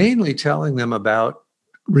 and mainly telling them about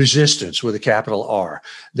resistance with a capital R,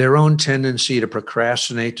 their own tendency to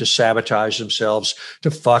procrastinate, to sabotage themselves,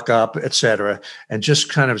 to fuck up, etc., and just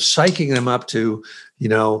kind of psyching them up to,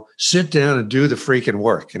 sit down and do the freaking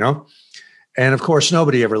work, And of course,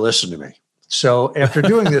 nobody ever listened to me. So after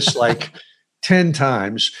doing this like 10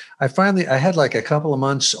 times, I had like a couple of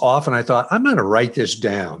months off, and I thought, I'm going to write this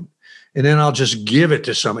down and then I'll just give it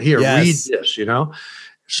to somebody. Here, Yes. read this,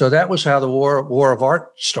 So that was how the War of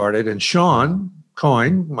Art started. And Sean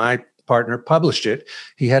Coyne, my partner, published it.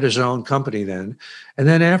 He had his own company then. And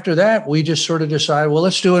then after that, we just sort of decided, well,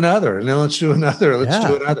 let's do another, and then let's do another,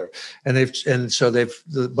 do another. And so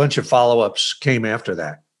the bunch of follow-ups came after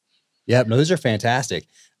that. Yeah, no, those are fantastic.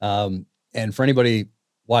 And for anybody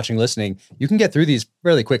watching, listening, you can get through these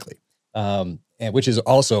fairly quickly, and which is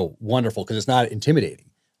also wonderful because it's not intimidating.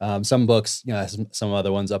 Some books, some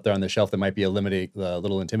other ones up there on the shelf that might be a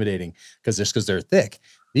little intimidating because they're thick.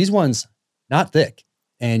 These ones, not thick,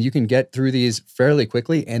 and you can get through these fairly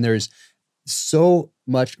quickly. And there's so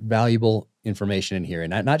much valuable information in here,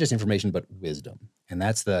 and not just information, but wisdom. And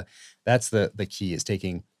that's the key, is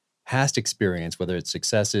taking past experience, whether it's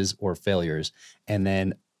successes or failures, and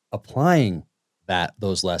then applying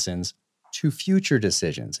those lessons to future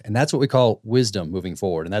decisions. And that's what we call wisdom moving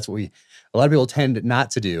forward. And that's what a lot of people tend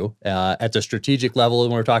not to do at the strategic level.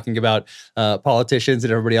 When we're talking about politicians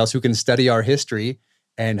and everybody else who can study our history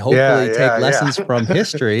and hopefully take lessons from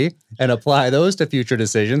history and apply those to future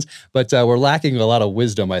decisions. But we're lacking a lot of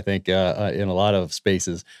wisdom, I think, in a lot of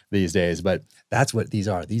spaces these days. But that's what these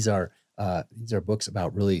are. These are books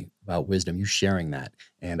about wisdom, you sharing that.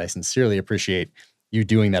 And I sincerely appreciate you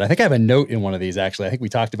doing that. I think I have a note in one of these, actually. I think we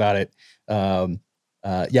talked about it.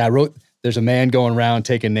 I wrote, there's a man going around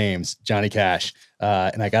taking names, Johnny Cash.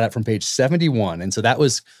 And I got it from page 71. And so that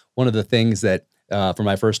was one of the things that, for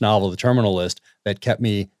my first novel, The Terminal List, that kept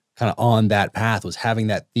me kind of on that path, was having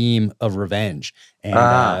that theme of revenge.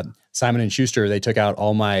 And Simon & Schuster, they took out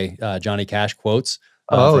all my Johnny Cash quotes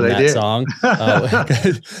from that song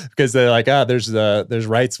because they're like, there's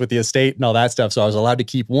rights with the estate and all that stuff. So I was allowed to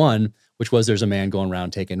keep one, which was, there's a man going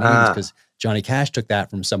around taking names, because Johnny Cash took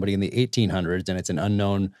that from somebody in the 1800s, and it's an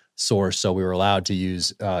unknown source. So we were allowed to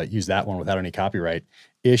use that one without any copyright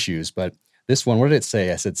issues. But this one, what did it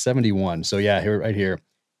say? I said 71. So yeah, right here.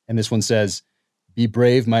 And this one says, "Be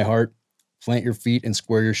brave, my heart. Plant your feet and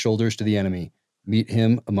square your shoulders to the enemy. Meet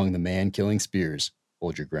him among the man-killing spears.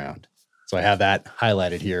 Hold your ground." So I have that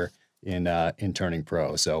highlighted here in Turning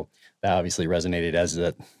Pro. So that obviously resonated as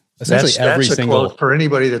essentially every single quote for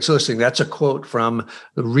anybody that's listening. That's a quote from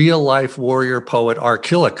the real life warrior poet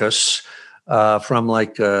Archilochus from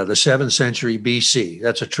like the 7th century BC.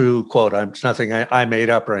 That's a true quote. It's nothing I made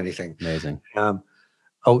up or anything. Amazing.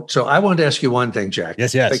 So I wanted to ask you one thing, Jack.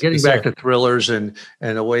 Yes. Getting back to thrillers and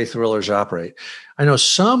the way thrillers operate. I know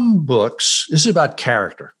some books, this is about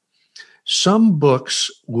character. Some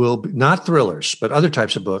books will be, not thrillers, but other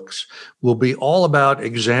types of books will be all about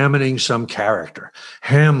examining some character,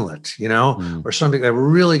 Hamlet, or something that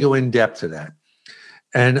really go in depth to that.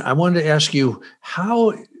 And I wanted to ask you,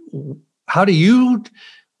 how do you,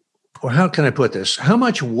 or how can I put this? How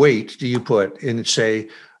much weight do you put in, say,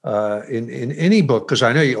 in any book? Because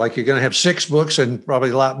I know you're going to have 6 books and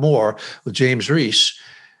probably a lot more with James Reese.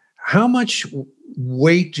 How much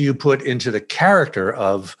weight do you put into the character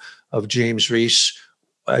of James Reese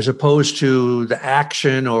as opposed to the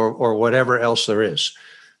action or whatever else there is?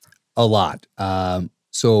 A lot.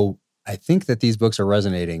 So I think that these books are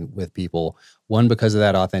resonating with people. One, because of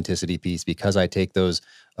that authenticity piece, because I take those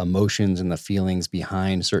emotions and the feelings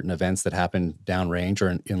behind certain events that happen downrange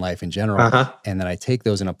or in life in general, and then I take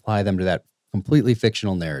those and apply them to that completely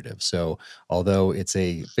fictional narrative. So although it's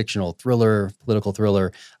a fictional thriller, political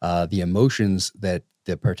thriller, the emotions that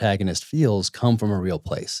the protagonist feels come from a real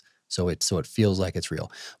place. So it feels like it's real,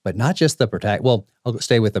 but not just the protagonist. Well, I'll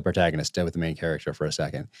stay with the protagonist, stay with the main character for a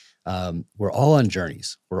second. We're all on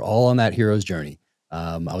journeys. We're all on that hero's journey.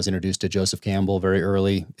 I was introduced to Joseph Campbell very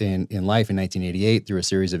early in life in 1988 through a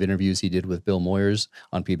series of interviews he did with Bill Moyers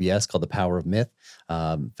on PBS called The Power of Myth.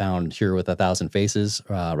 Found Hero with a Thousand Faces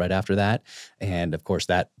right after that. And of course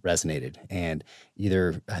that resonated. And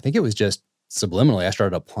I think it was just subliminally, I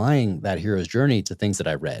started applying that hero's journey to things that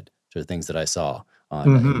I read, to things that I saw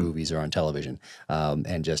in movies or on television,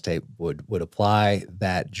 and just would apply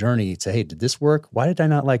that journey to, hey, did this work? Why did I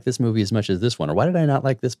not like this movie as much as this one, or why did I not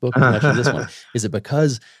like this book as much as this one? Is it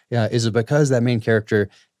because that main character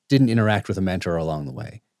didn't interact with a mentor along the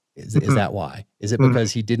way? Is that why? Is it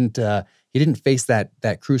because he didn't face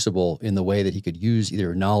that crucible in the way that he could use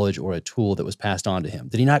either knowledge or a tool that was passed on to him?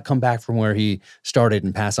 Did he not come back from where he started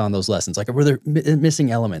and pass on those lessons? Like, were there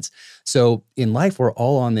missing elements? So in life, we're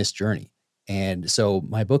all on this journey. And so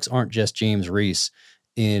my books aren't just James Reese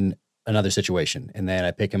in another situation, and then I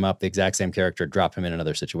pick him up, the exact same character, drop him in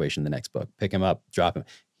another situation, the next book, pick him up, drop him.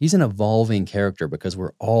 He's an evolving character because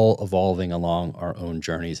we're all evolving along our own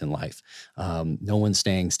journeys in life. No one's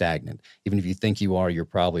staying stagnant. Even if you think you are, you're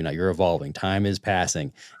probably not. You're evolving. Time is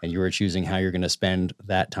passing, and you are choosing how you're going to spend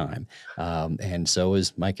that time. And so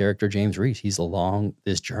is my character, James Reese. He's along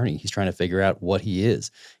this journey. He's trying to figure out what he is.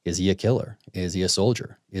 Is he a killer? Is he a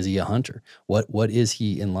soldier? Is he a hunter? What is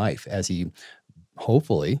he in life as he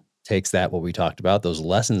hopefully takes that, what we talked about, those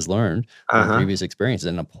lessons learned from previous experiences,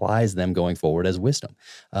 and applies them going forward as wisdom.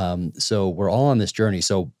 So we're all on this journey.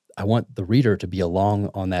 So I want the reader to be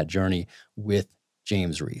along on that journey with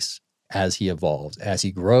James Reese as he evolves, as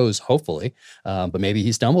he grows, hopefully. But maybe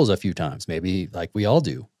he stumbles a few times, maybe like we all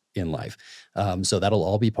do in life. So that'll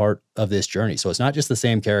all be part of this journey. So it's not just the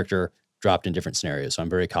same character dropped in different scenarios. So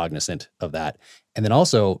I'm very cognizant of that. And then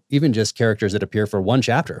also even just characters that appear for one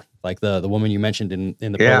chapter, like the woman you mentioned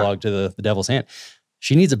in the prologue to the Devil's Hand.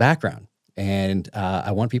 She needs a background. And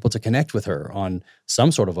I want people to connect with her on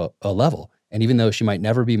some sort of a level. And even though she might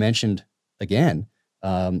never be mentioned again,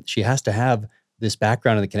 she has to have this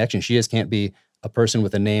background and the connection. She just can't be a person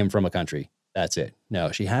with a name from a country. That's it.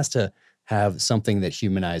 No, she has to have something that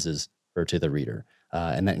humanizes her to the reader.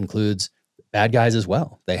 And that includes bad guys as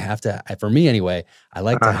well. They have to, for me anyway, I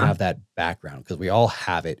like to have that background because we all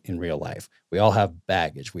have it in real life. We all have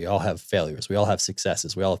baggage. We all have failures. We all have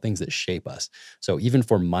successes. We all have things that shape us. So even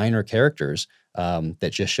for minor characters that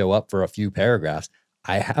just show up for a few paragraphs,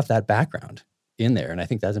 I have that background in there. And I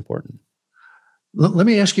think that's important. Let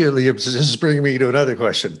me ask you, Liam, this is bringing me to another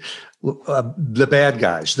question. The bad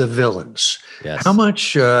guys, the villains. Yes. How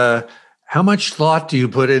much thought do you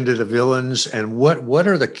put into the villains, and what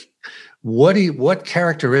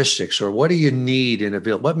characteristics or what do you need in a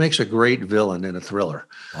villain? What makes a great villain in a thriller?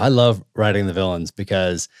 I love writing the villains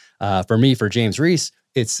because for James Reese,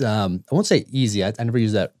 it's, I won't say easy. I never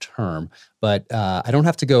use that term, but I don't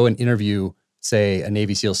have to go and interview, say, a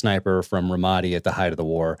Navy SEAL sniper from Ramadi at the height of the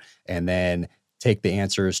war, and then take the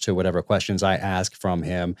answers to whatever questions I ask from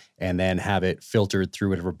him, and then have it filtered through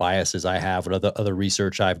whatever biases I have, what other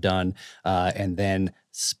research I've done, and then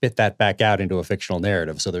spit that back out into a fictional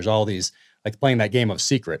narrative. So there's all these, like playing that game of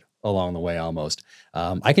Secret along the way almost.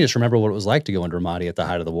 I can just remember what it was like to go into Ramadi at the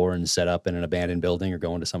height of the war and set up in an abandoned building or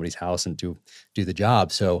go into somebody's house and do the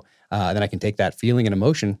job. So then I can take that feeling and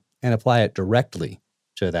emotion and apply it directly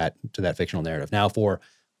to that fictional narrative. Now for,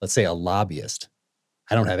 let's say, a lobbyist,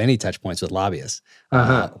 I don't have any touch points with lobbyists.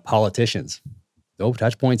 Politicians, no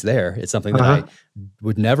touch points there. It's something that I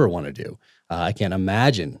would never want to do. I can't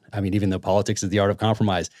imagine. I mean, even though politics is the art of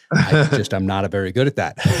compromise, I'm not very good at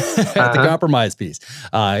that, at the compromise piece.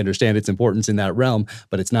 I understand its importance in that realm,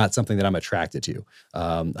 but it's not something that I'm attracted to.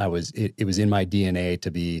 It was in my DNA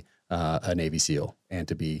to be a Navy SEAL and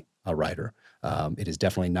to be a writer. It is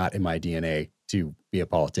definitely not in my DNA to be a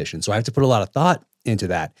politician. So I have to put a lot of thought into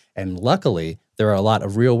that. And luckily, there are a lot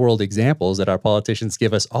of real world examples that our politicians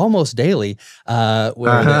give us almost daily,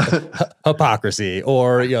 where hypocrisy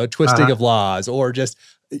or, twisting of laws or just,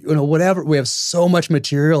 whatever. We have so much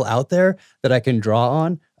material out there that I can draw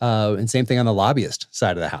on. And same thing on the lobbyist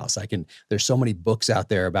side of the house. There's so many books out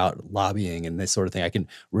there about lobbying and this sort of thing. I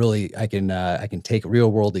can take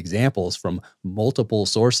real world examples from multiple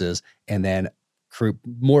sources and then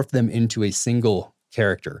morph them into a single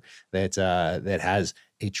character that has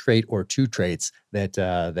a trait or two traits that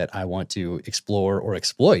I want to explore or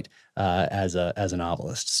exploit as a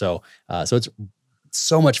novelist. So it's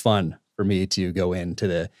so much fun for me to go into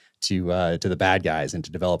the bad guys and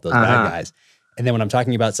to develop those bad guys. And then when I'm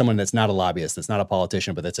talking about someone that's not a lobbyist, that's not a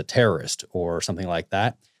politician, but that's a terrorist or something like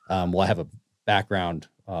that, I have a background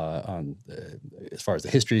as far as the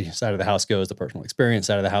history side of the house goes, the personal experience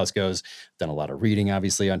side of the house goes. Done a lot of reading,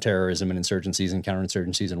 obviously, on terrorism and insurgencies and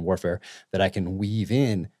counterinsurgencies and warfare that I can weave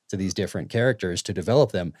in to these different characters to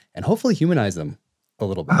develop them and hopefully humanize them a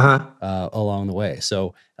little bit along the way.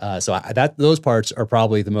 So those parts are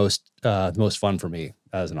probably the most fun for me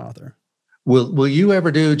as an author. Will you ever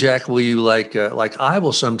do, Jack? Will you like I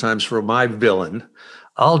will sometimes for my villain,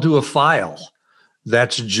 I'll do a file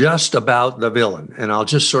that's just about the villain. And I'll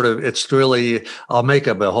just sort of, it's really, I'll make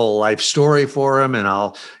up a whole life story for him, and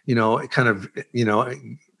I'll, kind of,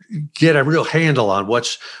 get a real handle on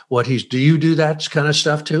what he's, do you do that kind of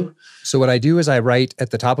stuff too? So what I do is I write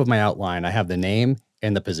at the top of my outline, I have the name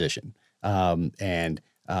and the position. And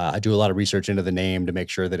I do a lot of research into the name to make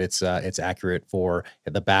sure that it's accurate for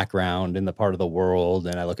the background and the part of the world.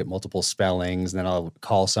 And I look at multiple spellings, and then I'll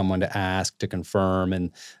call someone to ask to confirm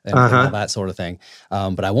and all that sort of thing.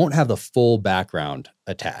 But I won't have the full background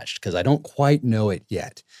attached because I don't quite know it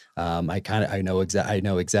yet. I know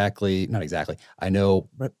exactly, not exactly. I know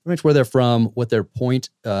pretty much where they're from, what their point,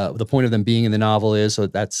 the point of them being in the novel is. So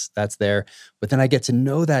that's there. But then I get to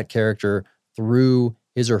know that character through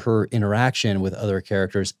his or her interaction with other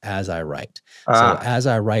characters as I write. So as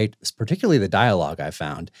I write, particularly the dialogue I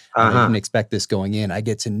found, and I didn't expect this going in, I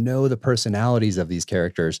get to know the personalities of these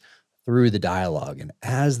characters through the dialogue. And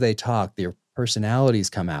as they talk, their personalities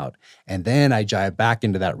come out. And then I dive back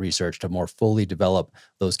into that research to more fully develop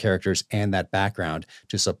those characters and that background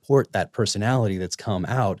to support that personality that's come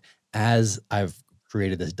out as I've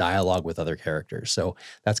created this dialogue with other characters. So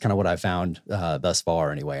that's kind of what I found thus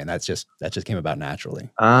far anyway. And that just came about naturally.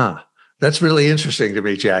 That's really interesting to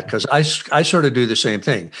me, Jack, because I sort of do the same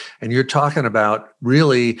thing. And you're talking about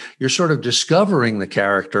really, you're sort of discovering the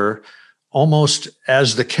character almost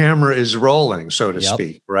as the camera is rolling, so to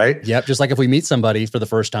speak, right? Yep. Just like if we meet somebody for the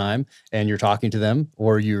first time and you're talking to them,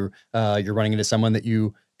 or you're running into someone that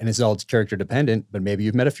and it's all character dependent, but maybe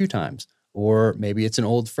you've met a few times, or maybe it's an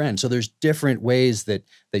old friend. So there's different ways that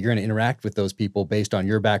you're going to interact with those people based on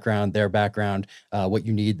your background, their background, what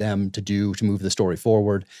you need them to do to move the story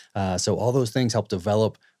forward. So all those things help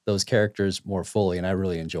develop those characters more fully. And I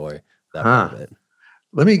really enjoy that part of it.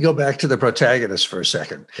 Let me go back to the protagonist for a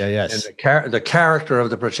second. Yes. And the character of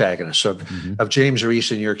the protagonist of James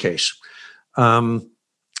Reese in your case.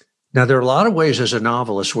 Now, there are a lot of ways as a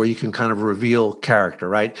novelist where you can kind of reveal character,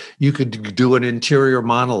 right? You could do an interior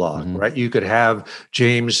monologue, right? You could have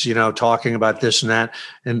James, talking about this and that,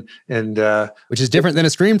 and which is different than a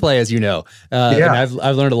screenplay, as you know. And I've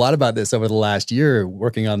learned a lot about this over the last year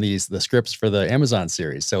working on the scripts for the Amazon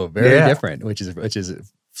series. So very different, which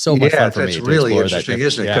is so much fun for me. That's really interesting,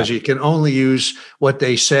 isn't it? Because you can only use what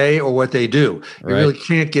they say or what they do. You really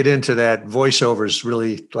can't get into that. Voiceover is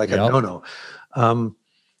really like a no-no.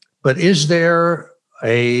 But is there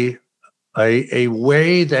a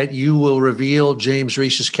way that you will reveal James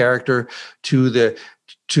Reese's character to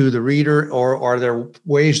the reader, or are there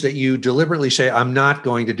ways that you deliberately say, I'm not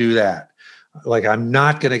going to do that? Like, I'm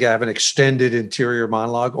not going to have an extended interior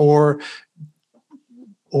monologue, or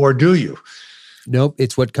do you? Nope.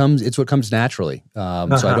 It's what comes naturally. So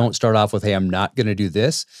I don't start off with, hey, I'm not going to do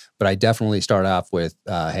this, but I definitely start off with,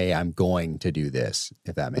 hey, I'm going to do this,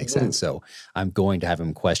 if that makes sense. So I'm going to have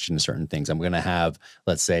him question certain things. I'm going to have,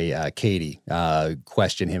 let's say, Katie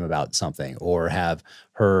question him about something, or have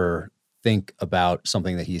her think about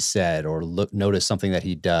something that he said, or notice something that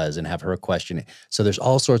he does and have her question it. So there's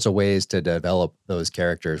all sorts of ways to develop those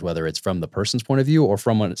characters, whether it's from the person's point of view or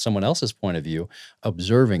from someone else's point of view,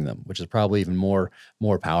 observing them, which is probably even more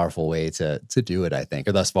powerful way to do it, I think,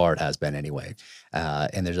 or thus far it has been anyway.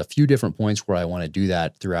 And there's a few different points where I want to do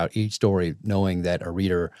that throughout each story, knowing that a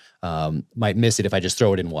reader might miss it if I just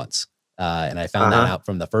throw it in once. And I found that out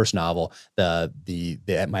from the first novel.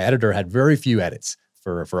 My editor had very few edits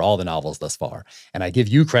for all the novels thus far. And I give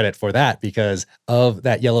you credit for that because of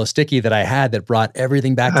that yellow sticky that I had that brought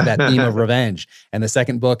everything back to that theme of revenge. And the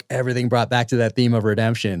second book, everything brought back to that theme of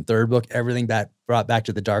redemption. Third book, everything brought back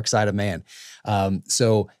to the dark side of man.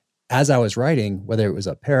 So as I was writing, whether it was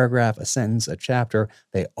a paragraph, a sentence, a chapter,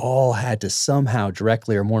 they all had to somehow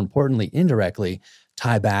directly, or more importantly, indirectly,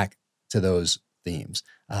 tie back to those themes.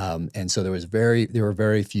 And so there were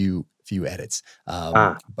very few edits.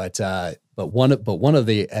 But one of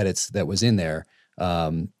the edits that was in there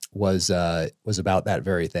was about that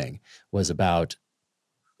very thing. Was about,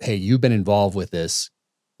 hey, you've been involved with this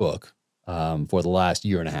book for the last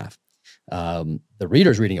year and a half. The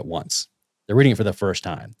reader's reading it once. They're reading it for the first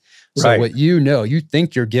time. So what you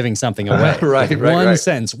think you're giving something away. One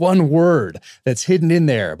sentence, one word that's hidden in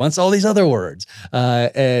there amongst all these other words.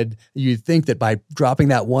 And you think that by dropping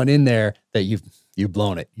that one in there that you've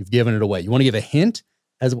blown it. You've given it away. You want to give a hint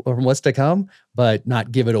from what's to come, but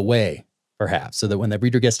not give it away, perhaps, so that when the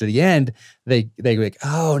reader gets to the end, they go like,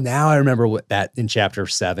 oh, now I remember what that in chapter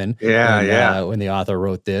 7. When the author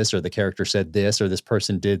wrote this, or the character said this, or this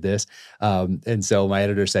person did this. And so my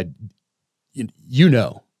editor said,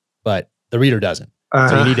 but the reader doesn't.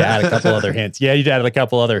 So you need to add a couple other hints. Yeah, you added a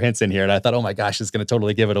couple other hints in here, and I thought, oh my gosh, it's going to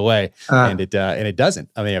totally give it away, and it doesn't.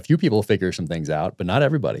 I mean, a few people figure some things out, but not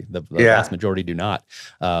everybody. The vast majority do not.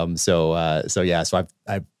 So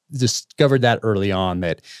I've discovered that early on,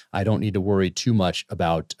 that I don't need to worry too much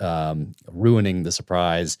about ruining the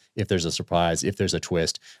surprise. If there's a surprise, if there's a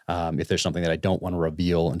twist, if there's something that I don't want to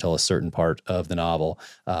reveal until a certain part of the novel,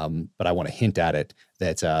 but I want to hint at it,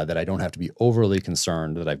 that I don't have to be overly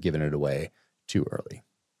concerned that I've given it away too early.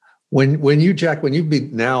 When you've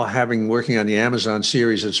been now working on the Amazon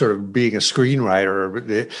series and sort of being a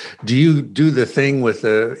screenwriter, do you do the thing with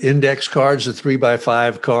the index cards, the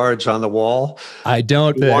 3x5 cards on the wall? I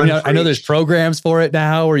don't. I know there's programs for it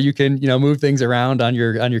now where you can move things around on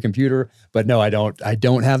your computer, but no, I don't. I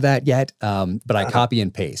don't have that yet. But I copy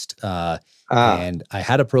and paste. And I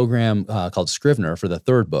had a program called Scrivener for the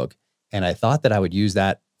third book, and I thought that I would use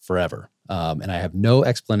that forever. And I have no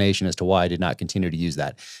explanation as to why I did not continue to use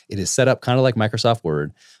that. It is set up kind of like Microsoft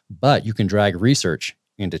Word, but you can drag research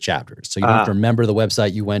into chapters. So you don't have to remember the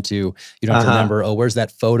website you went to. You don't have to remember, where's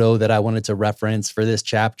that photo that I wanted to reference for this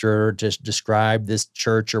chapter, just describe this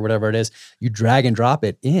church or whatever it is. You drag and drop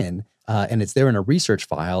it in, and it's there in a research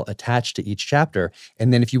file attached to each chapter.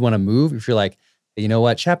 And then if you want to move, if you're like, you know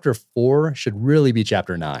what, chapter 4 should really be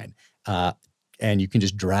chapter 9. And you can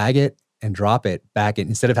just drag it and drop it back in,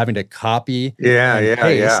 instead of having to copy and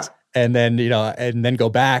paste, and then, and then go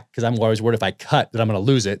back, because I'm always worried if I cut that I'm going to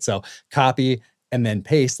lose it. So copy and then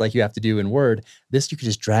paste like you have to do in Word. This, you can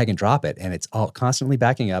just drag and drop it, and it's all constantly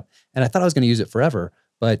backing up. And I thought I was going to use it forever,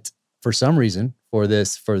 but for some reason, for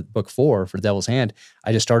book 4, for Devil's Hand,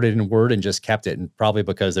 I just started in Word and just kept it. And probably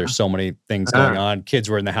because there's so many things going on. Kids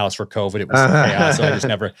were in the house for COVID. It was chaos, so I just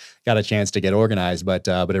never got a chance to get organized. But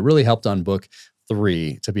it really helped on book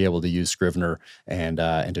 3 to be able to use Scrivener and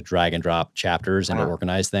to drag and drop chapters and to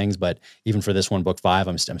organize things. But even for this one, book 5,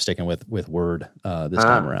 I'm sticking with Word this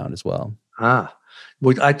time around as well.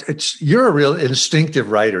 Well, you're a real instinctive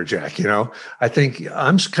writer, Jack. I think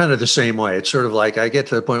I'm kind of the same way. It's sort of like I get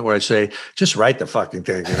to the point where I say, just write the fucking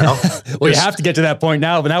thing, Well, you have to get to that point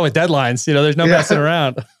now, but now with deadlines, there's no messing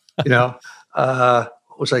around. What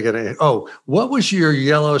was I going to? Oh, what was your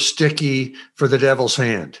yellow sticky for the Devil's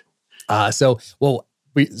Hand? So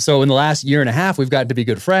in the last year and a half, we've gotten to be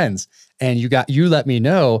good friends, and you let me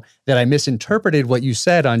know that I misinterpreted what you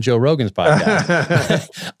said on Joe Rogan's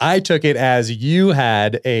podcast. I took it as you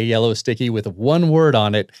had a yellow sticky with one word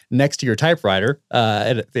on it next to your typewriter,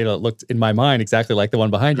 and it looked in my mind exactly like the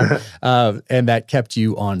one behind you, and that kept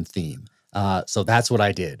you on theme. So that's what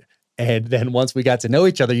I did. And then once we got to know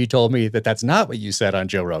each other, you told me that that's not what you said on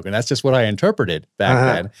Joe Rogan. That's just what I interpreted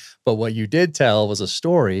back then. But what you did tell was a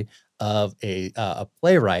story of a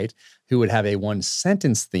playwright who would have a one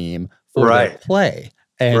sentence theme for the play.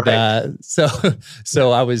 And so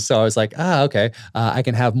I was like, okay, I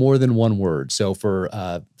can have more than one word. So for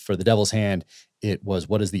the Devil's Hand, it was,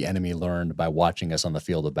 what has the enemy learned by watching us on the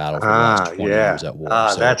field of battle for the last 20 years at war?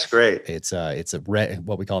 So that's great. It's a red,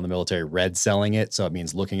 what we call in the military, red selling it. So it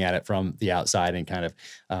means looking at it from the outside and kind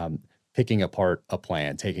of picking apart a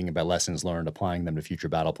plan, taking about lessons learned, applying them to future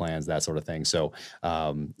battle plans, that sort of thing. So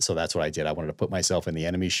that's what I did. I wanted to put myself in the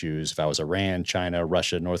enemy's shoes. If I was Iran, China,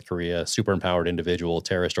 Russia, North Korea, super empowered individual,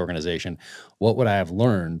 terrorist organization, what would I have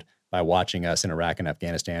learned by watching us in Iraq and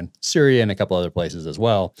Afghanistan, Syria, and a couple other places as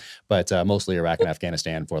well, but mostly Iraq and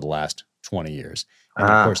Afghanistan for the last 20 years. And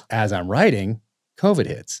of course, as I'm writing, COVID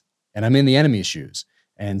hits, and I'm in the enemy's shoes.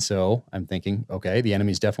 And so I'm thinking, okay, the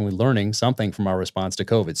enemy's definitely learning something from our response to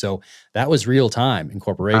COVID. So that was real time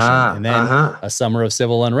incorporation. And then a summer of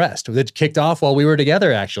civil unrest that kicked off while we were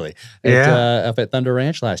together, actually, up at Thunder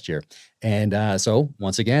Ranch last year. And so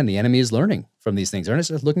once again, the enemy is learning from these things. They're not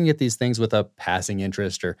just looking at these things with a passing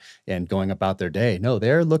interest and going about their day. No,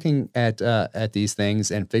 they're looking at these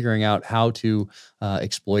things and figuring out how to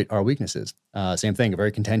exploit our weaknesses. Same thing, a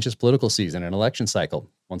very contentious political season, an election cycle.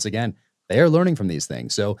 Once again, they are learning from these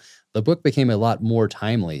things. So the book became a lot more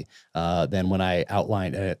timely than when I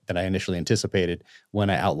outlined it, than I initially anticipated when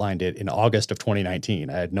I outlined it in August of 2019.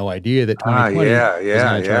 I had no idea that 2020 was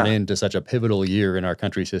going to turn into such a pivotal year in our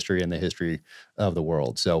country's history and the history of the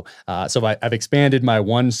world. So I've expanded my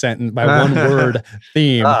one word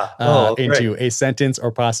theme into a sentence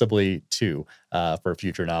or possibly two for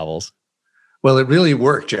future novels. Well, it really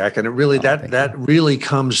worked, Jack, and it really that really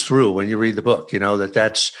comes through when you read the book.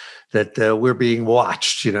 That we're being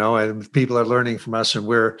watched, and people are learning from us, and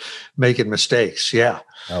we're making mistakes. Yeah.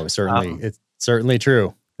 Oh, certainly, it's certainly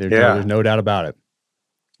true. There's no doubt about it.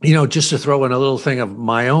 Just to throw in a little thing of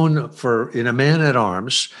my own in A Man at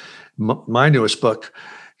Arms, my newest book.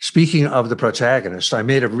 speaking of the protagonist, I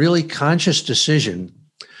made a really conscious decision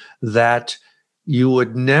that you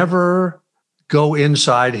would never go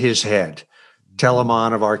inside his head.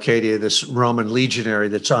 Telamon of Arcadia, this Roman legionary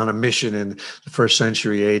that's on a mission in the first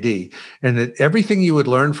century AD, and that everything you would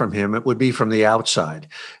learn from him, it would be from the outside.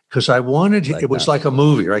 Because I wanted, it was like a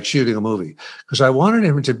movie, like shooting a movie, because I wanted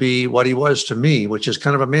him to be what he was to me, which is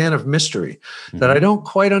kind of a man of mystery, that I don't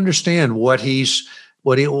quite understand what he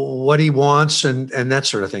wants and that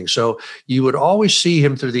sort of thing. So you would always see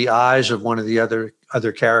him through the eyes of one of the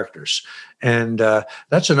other characters. And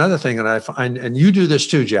that's another thing that I find, and you do this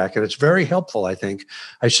too, Jack, and it's very helpful, I think.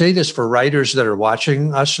 I say this for writers that are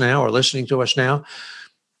watching us now or listening to us now,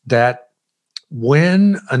 that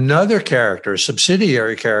when another character,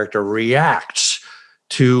 subsidiary character, reacts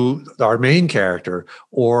to our main character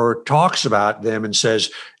or talks about them and says,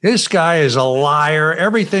 this guy is a liar,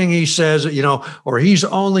 everything he says, or he's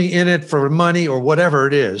only in it for money or whatever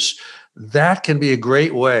it is, that can be a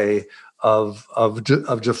great way of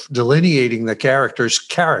delineating the character's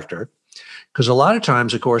character. Because a lot of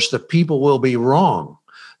times, of course, the people will be wrong.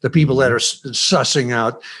 The people that are sussing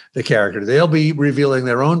out the character, they'll be revealing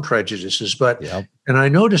their own prejudices. And I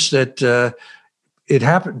noticed that it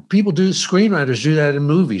happened. Screenwriters do that in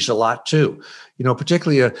movies a lot too.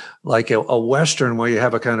 Particularly like a Western where you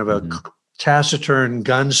have a kind of a taciturn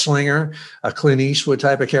gunslinger, a Clint Eastwood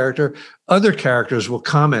type of character. Other characters will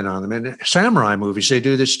comment on them. And samurai movies, they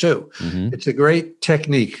do this too. It's a great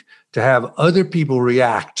technique to have other people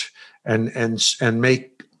react and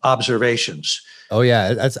make observations. Oh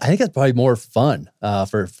yeah, I think that's probably more fun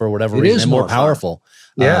for whatever reason, is and more powerful.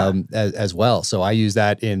 Fun. As well. So I use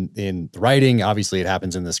that in the writing. Obviously, it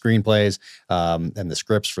happens in the screenplays and the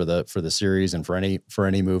scripts for the series and for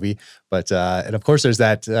any movie. But and of course, there's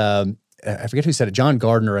that. I forget who said it. John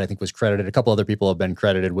Gardner, I think, was credited. A couple other people have been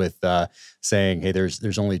credited with saying, "Hey,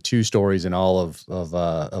 there's only two stories in all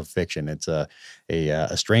of fiction. It's a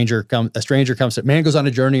stranger comes to man goes on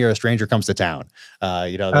a journey, or a stranger comes to town."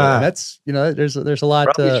 And that's there's a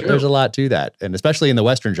lot to that, and especially in the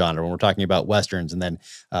Western genre when we're talking about Westerns, and then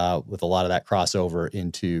with a lot of that crossover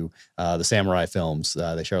into the samurai films,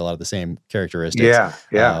 they share a lot of the same characteristics.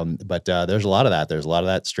 But there's a lot of that. There's a lot of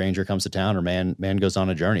that. Stranger comes to town, or man goes on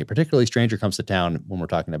a journey. Particularly, stranger comes to town when we're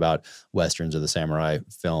talking about Westerns or the samurai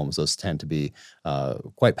films. Those tend to be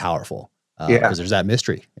quite powerful. Because there's that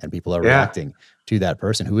mystery and people are reacting to that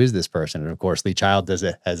person. Who is this person? And of course, Lee Child has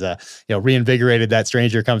reinvigorated that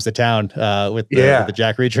stranger comes to town with the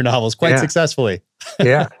Jack Reacher novels quite successfully.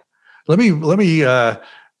 Let me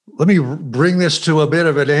bring this to a bit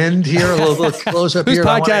of an end here, a little close up. Whose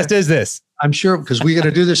podcast is this? I'm sure, because we're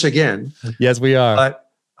going to do this again. Yes, we are. But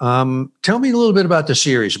tell me a little bit about the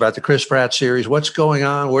series, about the Chris Pratt series. What's going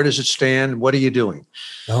on? Where does it stand? What are you doing?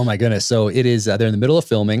 Oh my goodness. So it is, they're in the middle of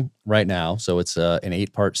filming right now. So it's an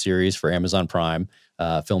 8-part series for Amazon Prime,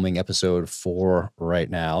 filming episode 4 right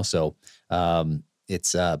now. So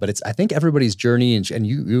it's I think everybody's journey, and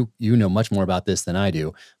you know much more about this than I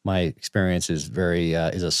do. My experience is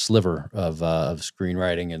is a sliver of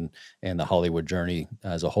screenwriting and the Hollywood journey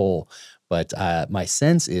as a whole. But my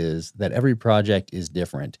sense is that every project is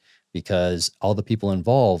different because all the people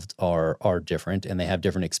involved are different, and they have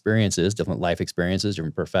different experiences, different life experiences,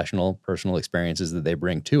 different personal experiences that they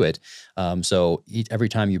bring to it. So every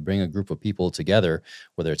time you bring a group of people together,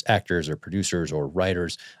 whether it's actors or producers or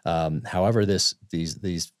writers, however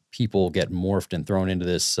these people get morphed and thrown into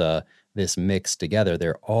this mix together,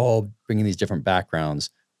 they're all bringing these different backgrounds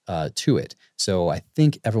to it. So I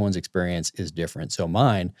think everyone's experience is different. So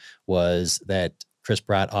mine was that Chris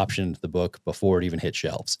Pratt optioned the book before it even hit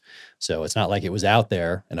shelves. So it's not like it was out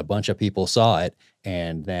there and a bunch of people saw it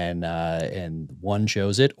and then and one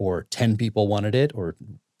chose it or 10 people wanted it or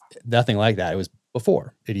nothing like that. It was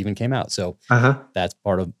before it even came out. So that's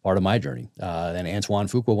part of my journey. And Antoine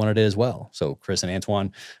Fuqua wanted it as well. So Chris and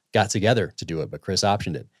Antoine got together to do it, but Chris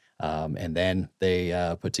optioned it. And then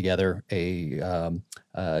they put together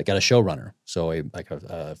got a showrunner. So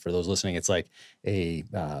for those listening, it's like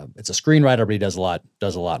it's a screenwriter, but he does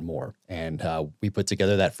a lot more. And we put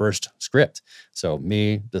together that first script. So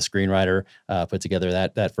me, the screenwriter, put together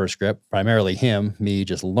that first script. Primarily him, me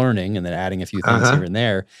just learning and then adding a few things here and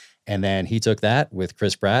there. And then he took that with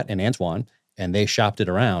Chris Pratt and Antoine, and they shopped it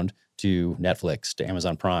around to Netflix, to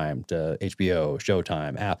Amazon Prime, to HBO,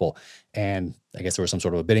 Showtime, Apple. And I guess there was some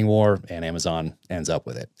sort of a bidding war, and Amazon ends up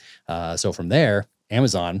with it. So from there,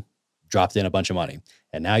 Amazon dropped in a bunch of money.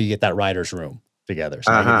 And now you get that writer's room together.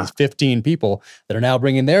 So you get these 15 people that are now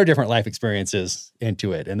bringing their different life experiences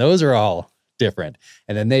into it. And those are all different.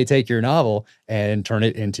 And then they take your novel and turn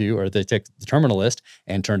it into, or they take the Terminalist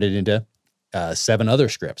and turned it into 7 other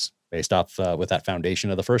scripts based off with that foundation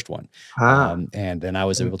of the first one. And then I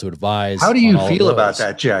was able to advise. How do you feel about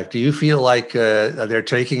that, Jack? Do you feel like they're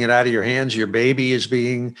taking it out of your hands? Your baby is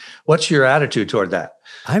being, what's your attitude toward that?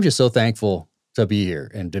 I'm just so thankful to be here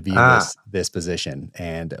and to be in this position.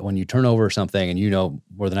 And when you turn over something, and you know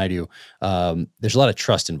more than I do, there's a lot of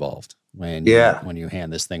trust involved when you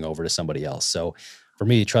hand this thing over to somebody else. So for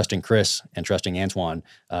me, trusting Chris and trusting Antoine,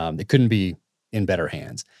 it couldn't be in better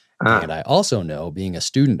hands. And I also know, being a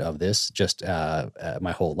student of this just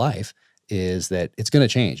my whole life, is that it's going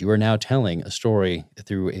to change. You are now telling a story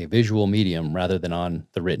through a visual medium rather than on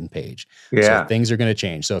the written page. So things are going to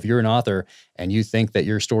change. So if you're an author and you think that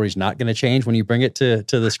your story's not going to change when you bring it to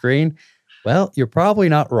the screen, well, you're probably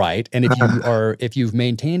not right. And if you've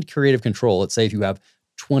maintained creative control, let's say if you have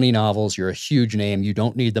 20 novels, you're a huge name, you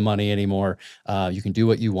don't need the money anymore. You can do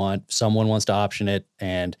what you want. Someone wants to option it,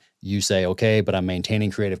 and you say, okay, but I'm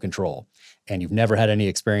maintaining creative control. And you've never had any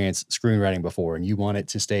experience screenwriting before, and you want it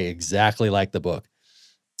to stay exactly like the book.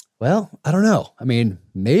 Well, I don't know. I mean,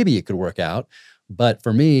 maybe it could work out. But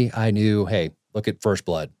for me, I knew, hey, look at First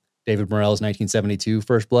Blood. David Morrell's 1972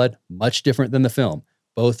 First Blood, much different than the film.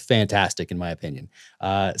 Both fantastic, in my opinion.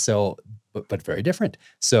 But very different.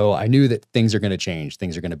 So I knew that things are going to change.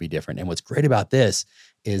 Things are going to be different. And what's great about this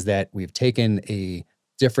is that we've taken a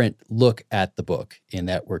different look at the book, in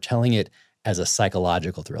that we're telling it as a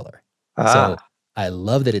psychological thriller. So I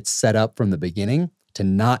love that it's set up from the beginning to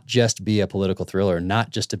not just be a political thriller,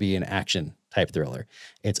 not just to be an action type thriller.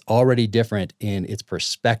 It's already different in its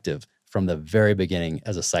perspective from the very beginning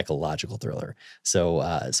as a psychological thriller. So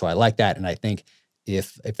I like that. And I think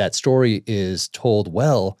if that story is told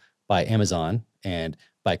well by Amazon and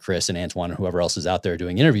by Chris and Antoine and whoever else is out there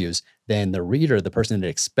doing interviews, then the reader, the person that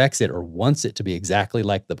expects it or wants it to be exactly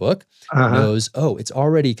like the book, knows, oh, it's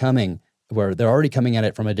already coming, where they're already coming at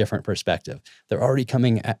it from a different perspective. They're already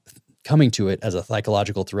coming to it as a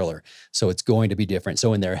psychological thriller. So it's going to be different.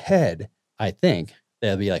 So in their head, I think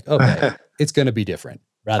they'll be like, okay, it's going to be different,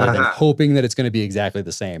 rather than hoping that it's going to be exactly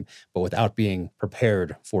the same, but without being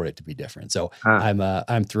prepared for it to be different. So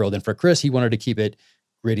I'm thrilled. And for Chris, he wanted to keep it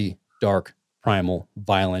gritty, dark, primal,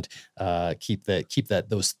 violent, keep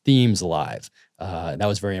those themes alive. That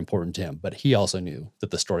was very important to him. But he also knew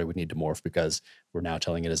that the story would need to morph, because we're now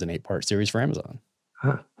telling it as an 8-part series for Amazon.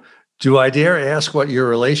 Do I dare ask what your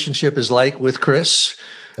relationship is like with Chris?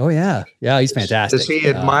 Oh yeah, he's fantastic. Does he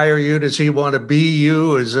admire you? Does he want to be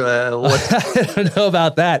you? What? I don't know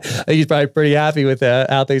about that. I think he's probably pretty happy with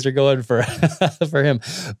how things are going for for him.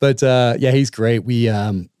 But he's great. We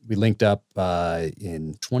linked up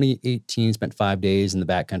in 2018, spent 5 days in the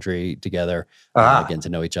backcountry together, getting to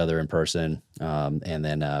know each other in person. And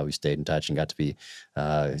then we stayed in touch and got to be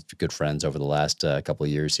good friends over the last couple of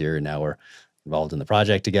years here. And now we're involved in the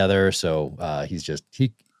project together. So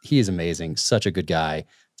he is amazing. Such a good guy,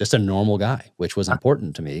 just a normal guy, which was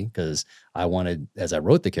important to me, because I wanted, as I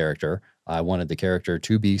wrote the character, I wanted the character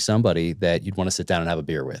to be somebody that you'd want to sit down and have a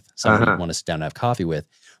beer with, somebody you'd want to sit down and have coffee with,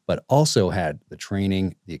 but also had the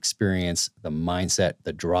training, the experience, the mindset,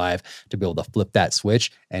 the drive to be able to flip that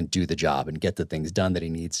switch and do the job and get the things done that he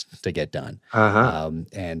needs to get done.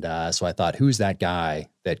 So I thought, who's that guy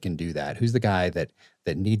that can do that? Who's the guy that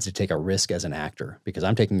needs to take a risk as an actor? Because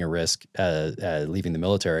I'm taking a risk leaving the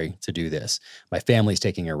military to do this. My family's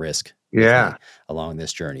taking a risk along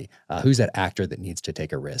this journey. Who's that actor that needs to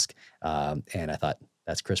take a risk? And I thought,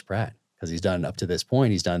 that's Chris Pratt. Because he's done, up to this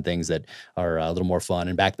point, he's done things that are a little more fun.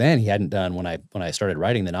 And back then, he hadn't done, when I started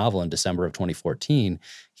writing the novel in December of 2014,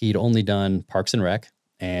 he'd only done Parks and Rec,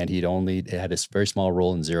 and he'd only had a very small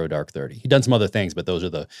role in Zero Dark 30. He'd done some other things, but those are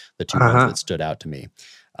the two ones that stood out to me.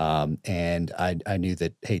 And I knew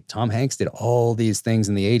that, hey, Tom Hanks did all these things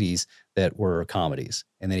in the 80s that were comedies.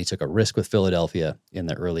 And then he took a risk with Philadelphia in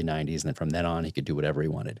the early 90s. And then from then on, he could do whatever he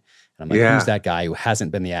wanted. And I'm like, who's that guy who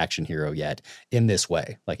hasn't been the action hero yet in this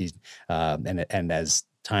way? Like he's, and as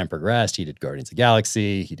time progressed, he did Guardians of the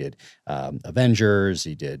Galaxy, he did Avengers,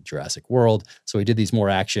 he did Jurassic World. So he did these more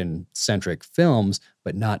action-centric films,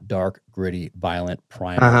 but not dark, gritty, violent,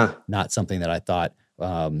 primal, not something that I thought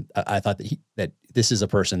that this is a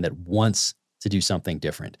person that wants to do something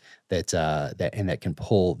different, that can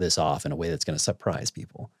pull this off in a way that's going to surprise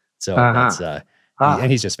people. So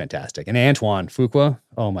and he's just fantastic. And Antoine Fuqua,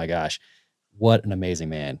 oh my gosh, what an amazing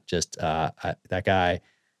man! Just that guy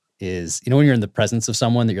is, when you're in the presence of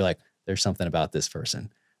someone that you're like, there's something about this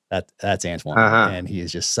person. That's Antoine, and he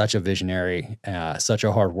is just such a visionary, such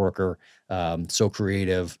a hard worker, so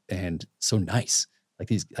creative and so nice.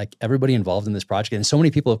 Like everybody involved in this project, and so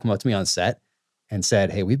many people have come up to me on set and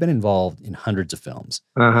said, hey, we've been involved in hundreds of films,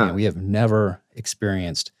 and we have never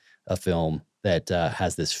experienced a film that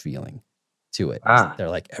has this feeling to it. Ah. They're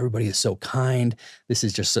like, everybody is so kind. This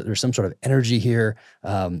is just, there's some sort of energy here.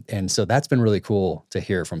 And so that's been really cool to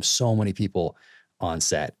hear from so many people on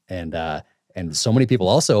set. And so many people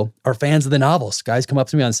also are fans of the novels. Guys come up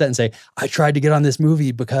to me on set and say, I tried to get on this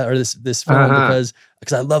movie this film because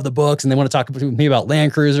I love the books. And they want to talk to me about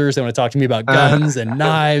Land Cruisers. They want to talk to me about guns and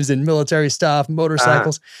knives and military stuff,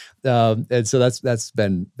 motorcycles. And so that's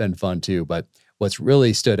been fun too. But what's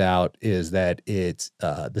really stood out is that it's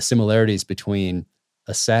the similarities between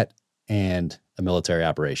a set and a military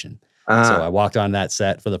operation. So I walked on that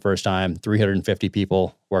set for the first time, 350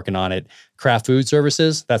 people working on it. Craft Food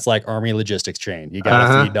Services, that's like Army logistics chain. You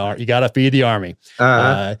gotta feed the Army.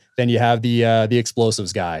 Then you have the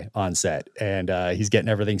explosives guy on set, and he's getting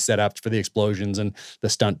everything set up for the explosions and the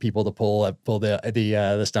stunt people to pull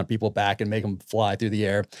the stunt people back and make them fly through the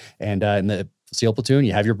air. And in the SEAL platoon,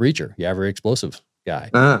 you have your breacher, you have your explosive guy.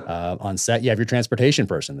 On set, you have your transportation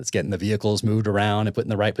person that's getting the vehicles moved around and put in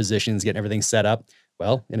the right positions, getting everything set up.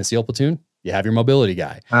 Well, in a SEAL platoon, you have your mobility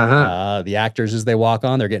guy. The actors, as they walk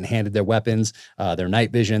on, they're getting handed their weapons, their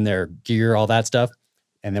night vision, their gear, all that stuff.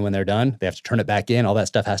 And then when they're done, they have to turn it back in. All that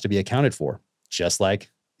stuff has to be accounted for, just like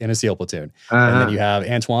in a SEAL platoon. And then you have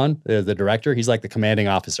Antoine, the director. He's like the commanding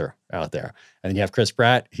officer out there. And then you have Chris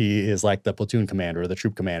Pratt. He is like the platoon commander or the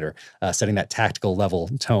troop commander, setting that tactical level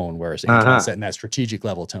tone, whereas Antoine's setting that strategic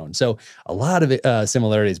level tone. So a lot of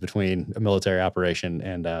similarities between a military operation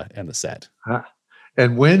and the set.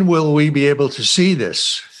 And when will we be able to see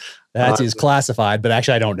this? That is classified, but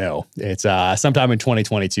actually I don't know. It's sometime in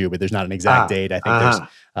 2022, but there's not an exact date. I think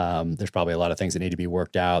there's probably a lot of things that need to be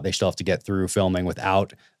worked out. They still have to get through filming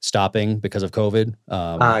without stopping because of COVID.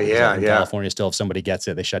 California still, if somebody gets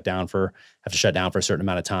it, they have to shut down for a certain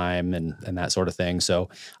amount of time and that sort of thing. So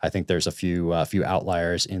I think there's a few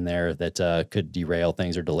outliers in there that could derail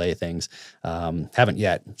things or delay things. Haven't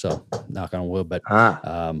yet, so knock on wood, but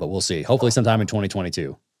we'll see. Hopefully sometime in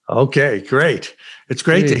 2022. Okay, great. It's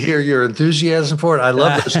great to hear your enthusiasm for it. I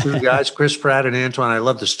love those two guys, Chris Pratt and Antoine. I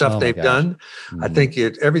love the stuff they've done. I think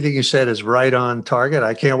everything you said is right on target.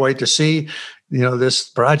 I can't wait to see, this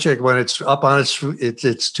project when it's up on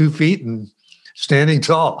its 2 feet and standing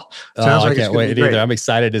tall. Sounds like I can't wait either. I'm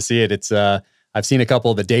excited to see it. It's I've seen a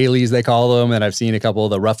couple of the dailies, they call them, and I've seen a couple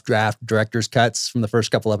of the rough draft director's cuts from the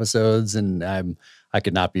first couple episodes, and I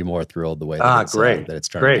could not be more thrilled the way that it's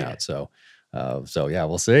turning out. So yeah,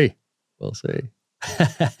 we'll see. Are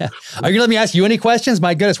you gonna let me ask you any questions?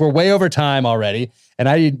 My goodness, we're way over time already,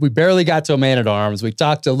 and we barely got to a Man at Arms. We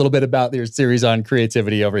talked a little bit about your series on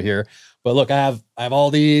creativity over here, but look, I have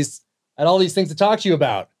all these things to talk to you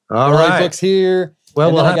about. All right, books here.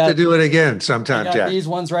 Well, we'll have to do it again sometime, Jack. These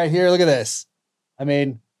ones right here. Look at this. I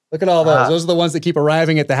mean, look at all those. Those are the ones that keep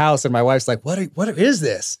arriving at the house, and my wife's like, "What is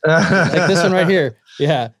this?" Like this one right here.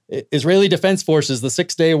 Yeah, Israeli Defense Forces, the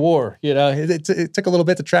 6-Day War. It took a little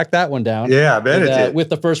bit to track that one down. Yeah, I bet it did. With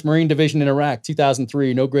the 1st Marine Division in Iraq,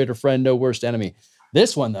 2003. No greater friend, no worst enemy.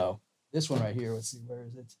 This one though, this one right here. Let's see, where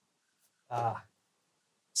is it?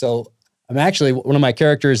 So I'm actually, one of my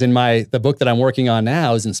characters in the book that I'm working on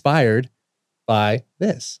now is inspired by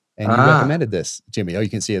this. And you recommended this, Jimmy. Oh, you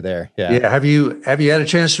can see it there. Yeah. Yeah. Have you had a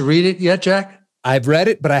chance to read it yet, Jack? I've read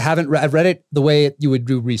it, but I haven't. I've read it the way you would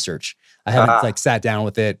do research. I haven't sat down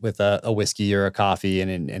with it with a whiskey or a coffee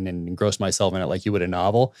and engrossed myself in it like you would a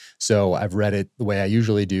novel. So I've read it the way I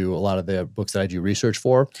usually do a lot of the books that I do research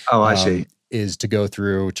for. Oh, I see. Is to go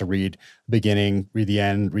through, to read the beginning, read the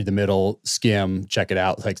end, read the middle, skim, check it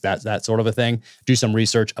out, like that sort of a thing. Do some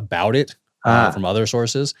research about it from other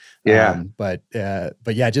sources. Yeah. But yeah,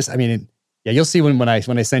 you'll see when I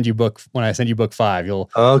send you book 5, you'll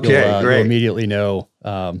immediately know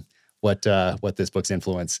what this book's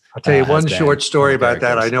influence. I'll tell you one short story about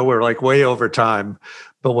that. I know we're like way over time,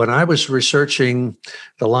 but when I was researching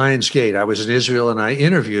the Lion's Gate, I was in Israel and I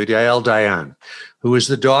interviewed Yael Dayan, who is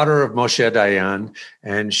the daughter of Moshe Dayan,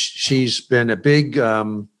 and she's been a big.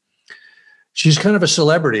 She's kind of a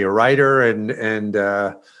celebrity, a writer, and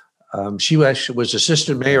she actually was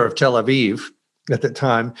assistant mayor of Tel Aviv at the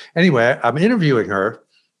time. Anyway, I'm interviewing her.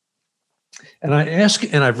 And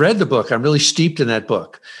I've read the book. I'm really steeped in that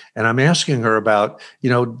book. And I'm asking her about,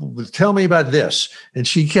 tell me about this. And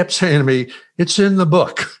she kept saying to me, it's in the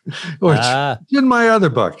book. Or it's in my other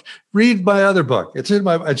book. Read my other book. It's in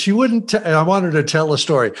and she wouldn't, and I wanted to tell a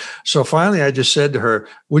story. So finally I just said to her,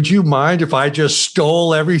 would you mind if I just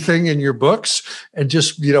stole everything in your books and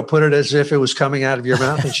just, put it as if it was coming out of your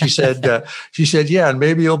mouth? And she said, yeah, and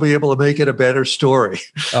maybe you'll be able to make it a better story.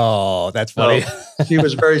 Oh, that's funny. So she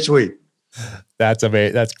was very sweet. That's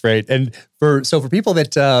amazing. That's great. And for people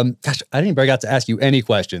that, gosh, I didn't even got to ask you any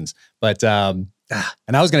questions, but, and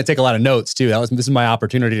I was going to take a lot of notes too. This is my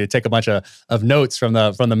opportunity to take a bunch of notes from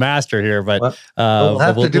the master here, but, we'll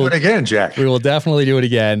have to do it again, Jack. We will definitely do it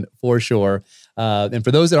again for sure. And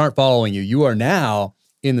for those that aren't following you, you are now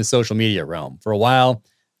in the social media realm. For a while,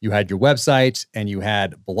 you had your website and you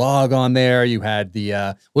had blog on there. You had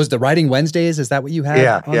was the Writing Wednesdays? Is that what you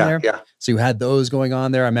had on there? Yeah. So you had those going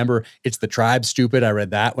on there. I remember It's the Tribe Stupid. I read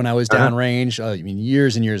that when I was downrange,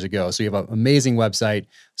 years and years ago. So you have an amazing website,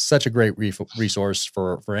 such a great resource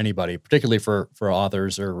for anybody, particularly for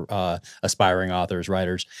authors or aspiring authors,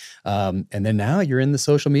 writers. And then now you're in the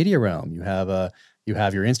social media realm. You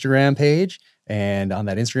have your Instagram page. And on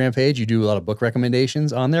that Instagram page, you do a lot of book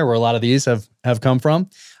recommendations on there, where a lot of these have come from.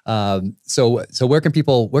 So where can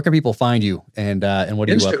people find you, and what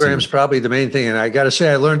are you up to? Instagram's probably the main thing, and I got to say,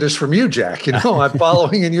 I learned this from you, Jack. I'm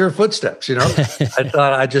following in your footsteps. I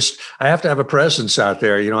thought I have to have a presence out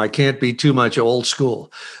there. I can't be too much old school,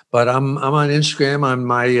 but I'm on Instagram on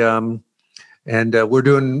my. And we're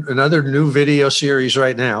doing another new video series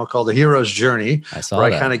right now called The Hero's Journey.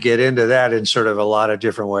 I kind of get into that in sort of a lot of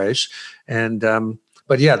different ways. And,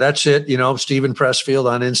 but yeah, that's it. Stephen Pressfield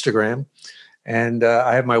on Instagram. And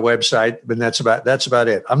I have my website, and that's about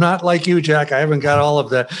it. I'm not like you, Jack. I haven't got all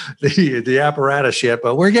of the apparatus yet,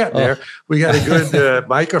 but we're getting there. We got a good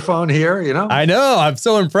microphone here, I know. I'm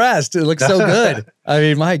so impressed. It looks so good. I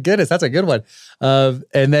mean, my goodness, that's a good one.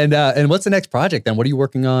 And then, and what's the next project then? What are you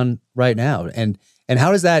working on right now? And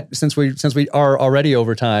how does that, since we are already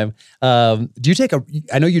over time, do you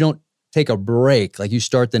I know you don't take a break, like you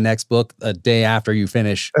start the next book a day after you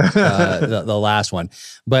finish the last one.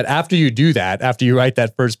 But after you do that, after you write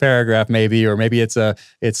that first paragraph, maybe, or maybe it's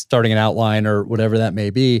starting an outline or whatever that may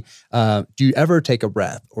be, do you ever take a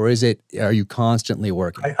breath, or are you constantly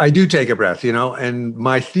working? I do take a breath, and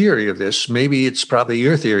my theory of this, maybe it's probably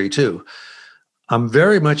your theory too. I'm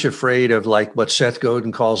very much afraid of like what Seth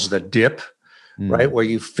Godin calls the dip, right? Where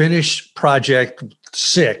you finish project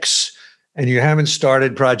 6 and you haven't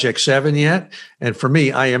started project 7 yet. And for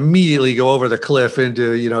me, I immediately go over the cliff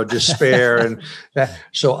into, despair. And that.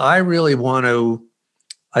 So I really want to,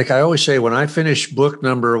 like I always say, when I finish book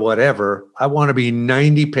number whatever, I want to be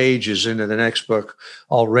 90 pages into the next book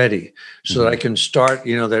already so that I can start,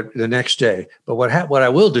 the next day. But what I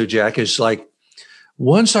will do, Jack, is like,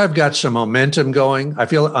 once I've got some momentum going, I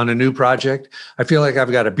feel on a new project, I feel like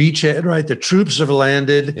I've got a beachhead, right? The troops have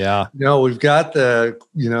landed. Yeah. We've got the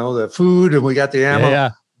food and we got the ammo.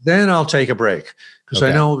 Yeah. Then I'll take a break because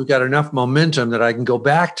I know we've got enough momentum that I can go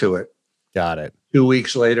back to it. Got it. 2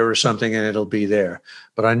 weeks later or something, and it'll be there.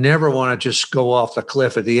 But I never want to just go off the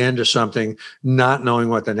cliff at the end of something, not knowing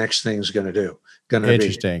what the next thing's going to do.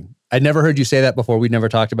 Interesting. I'd never heard you say that before. We'd never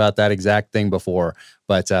talked about that exact thing before,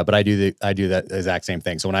 but I do that exact same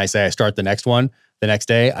thing. So when I say I start the next one the next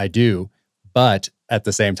day, I do, but at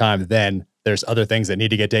the same time, then there's other things that need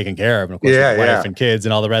to get taken care of. And of course, wife and kids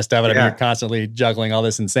and all the rest of it. I mean, you're constantly juggling all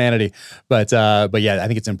this insanity, but yeah, I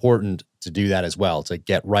think it's important to do that as well, to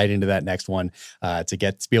get right into that next one, to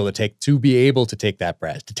be able to take that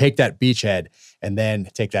breath, to take that beachhead, and then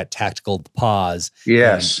take that tactical pause.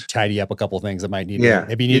 Yes. And tidy up a couple of things that might need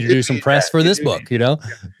maybe you need to do some press for this book,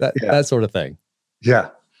 that sort of thing. Yeah.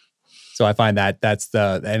 So I find that's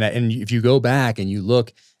and if you go back and you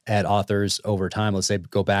look at authors over time, let's say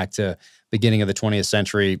go back to beginning of the 20th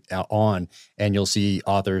century on, and you'll see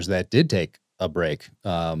authors that did take a break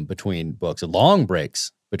between books, long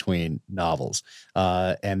breaks between novels,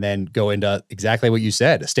 and then go into exactly what you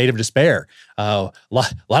said, a state of despair, a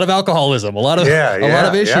lot of alcoholism, a lot of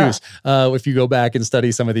issues. If you go back and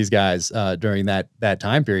study some of these guys during that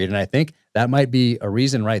time period. And I think that might be a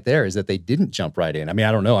reason right there, is that they didn't jump right in. I mean,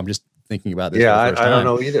 I don't know. I'm just thinking about this. I don't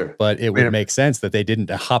know either. But it would make sense that they didn't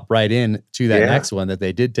hop right in to that next one, that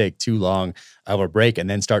they did take too long of a break and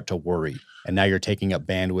then start to worry. And now you're taking up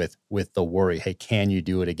bandwidth with the worry. Hey, can you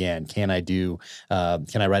do it again? Can I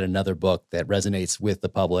write another book that resonates with the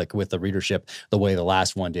public, with the readership, the way the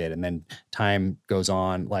last one did? And then time goes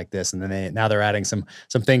on like this. And then now they're adding some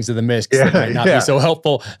things to the mix that might not be so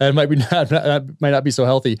helpful and might not be so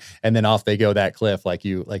healthy. And then off they go that cliff like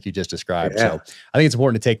you just described. So I think it's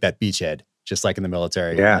important to take that beachhead, just like in the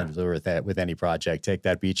military, with any project. Take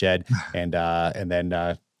that beachhead and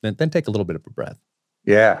then take a little bit of a breath.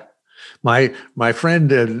 Yeah. My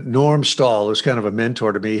friend Norm Stahl, who's kind of a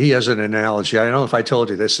mentor to me, he has an analogy. I don't know if I told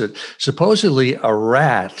you this, that supposedly a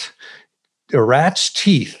rat's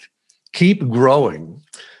teeth keep growing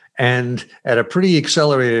and at a pretty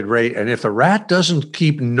accelerated rate. And if the rat doesn't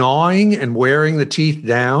keep gnawing and wearing the teeth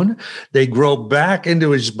down, they grow back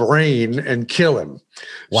into his brain and kill him.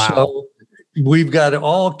 Wow. So we've got to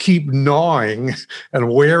all keep gnawing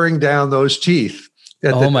and wearing down those teeth.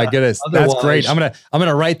 Oh my goodness. That's great. I'm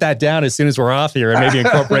gonna write that down as soon as we're off here and maybe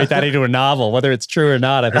incorporate that into a novel, whether it's true or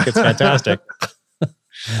not. I think it's fantastic.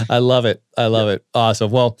 I love it. I love it.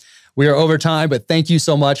 Awesome. Well, we are over time, but thank you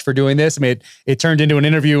so much for doing this. I mean, it turned into an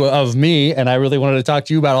interview of me, and I really wanted to talk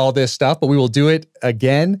to you about all this stuff, but we will do it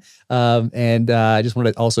again. I just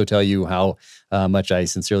wanted to also tell you how much I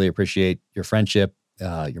sincerely appreciate your friendship,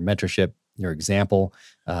 your mentorship, your example.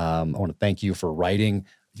 I want to thank you for writing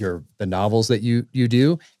the novels that you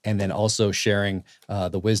do, and then also sharing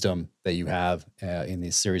the wisdom that you have in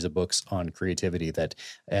these series of books on creativity that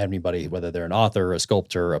anybody, whether they're an author, a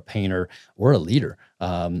sculptor, a painter, or a leader,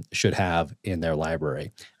 should have in their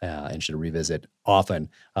library and should revisit often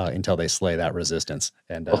until they slay that resistance.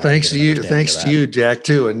 And well, thanks to you, Jack,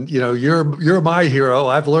 too. And you're my hero.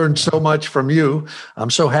 I've learned so much from you. I'm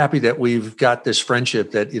so happy that we've got this friendship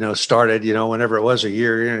that started whenever it was, a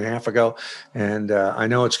year and a half ago, and I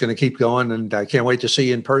know it's going to keep going. And I can't wait to see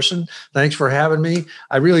you in person. Thanks for having me.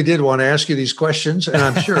 I really did want to ask you these questions, and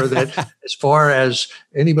I'm sure that as far as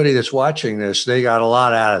anybody that's watching this, they got a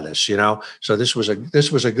lot out of this. So this was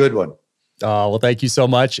a good one. Oh, well, thank you so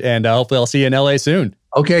much. And hopefully I'll see you in LA soon.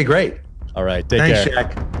 Okay, great. All right. Thanks, care.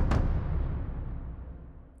 Jack.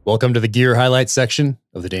 Welcome to the gear highlights section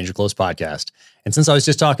of the Danger Close podcast. And since I was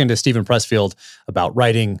just talking to Stephen Pressfield about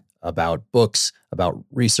writing, about books, about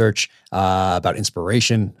research, about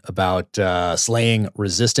inspiration, about slaying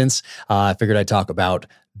resistance, I figured I'd talk about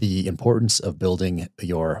the importance of building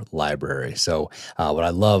your library. So what I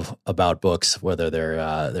love about books, whether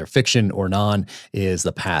they're fiction or non, is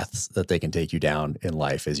the paths that they can take you down in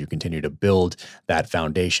life as you continue to build that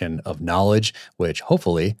foundation of knowledge, which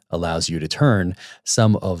hopefully allows you to turn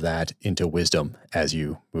some of that into wisdom as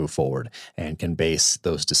you move forward and can base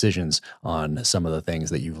those decisions on some of the things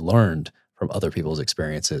that you've learned from other people's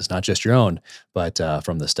experiences, not just your own, but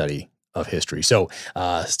from the study of history. So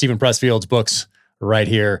Stephen Pressfield's books right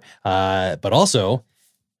here. But also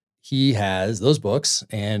he has those books,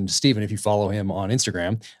 and Stephen, if you follow him on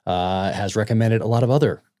Instagram, has recommended a lot of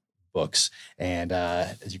other books. And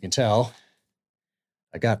as you can tell,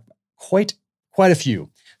 I got quite a few.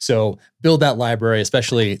 So build that library,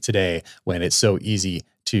 especially today when it's so easy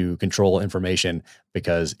to control information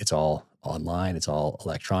because it's all online, it's all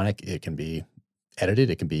electronic. It can be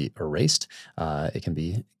edited, it can be erased, it can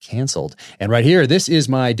be canceled. And right here, this is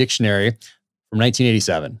my dictionary from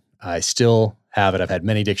 1987. I still have it. I've had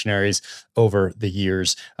many dictionaries over the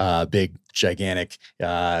years, big, gigantic,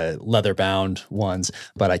 leather-bound ones,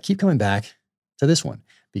 but I keep coming back to this one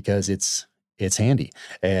because it's handy.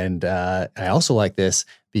 And I also like this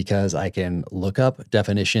because I can look up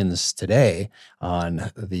definitions today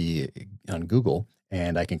on Google,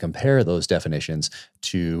 and I can compare those definitions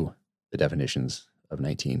to the definitions of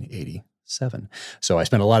 1987. So I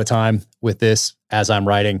spend a lot of time with this as I'm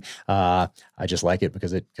writing. I just like it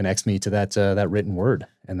because it connects me to that written word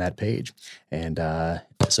and that page. And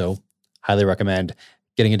so highly recommend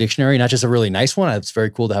getting a dictionary, not just a really nice one. It's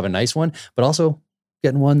very cool to have a nice one, but also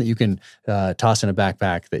getting one that you can toss in a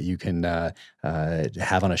backpack that you can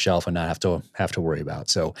have on a shelf and not have to worry about.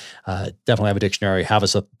 So definitely have a dictionary, have a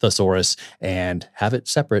thesaurus, and have it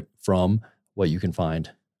separate from what you can find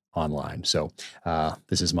online. So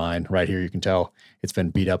this is mine right here. You can tell it's been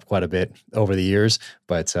beat up quite a bit over the years,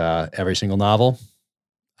 but every single novel,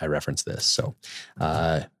 I reference this. So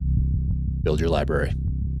build your library.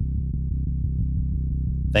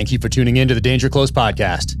 Thank you for tuning in to the Danger Close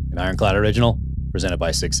podcast, an Ironclad original presented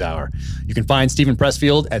by 6 Hour. You can find Stephen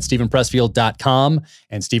Pressfield at stephenpressfield.com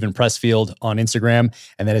and Stephen Pressfield on Instagram,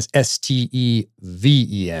 and that is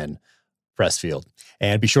Steven Pressfield.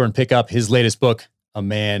 And be sure and pick up his latest book, A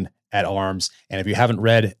Man at Arms. And if you haven't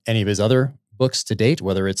read any of his other books to date,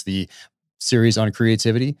 whether it's the series on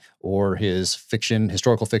creativity or his fiction,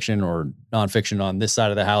 historical fiction or nonfiction on this side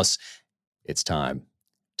of the house, it's time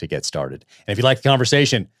to get started. And if you like the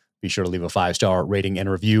conversation, be sure to leave a 5-star rating and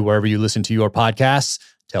review wherever you listen to your podcasts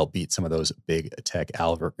to help beat some of those big tech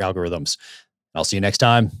algorithms. I'll see you next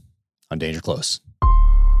time on Danger Close.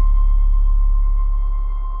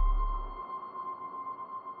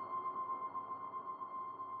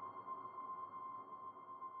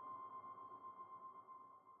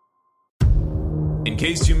 In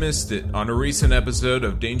case you missed it, on a recent episode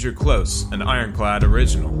of Danger Close, an Ironclad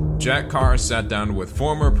original, Jack Carr sat down with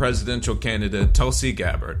former presidential candidate Tulsi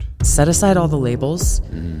Gabbard. set aside all the labels,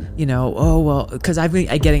 you know, oh, well, because I've been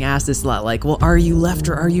getting asked this a lot, like, well, are you left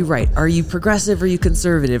or are you right? Are you progressive or are you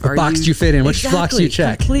conservative? What box do you fit in? Which box do you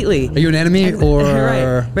check? Completely. Are you an enemy or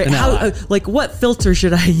right. an ally? Like, what filter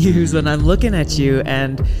should I use when I'm looking at you?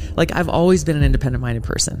 And like, I've always been an independent-minded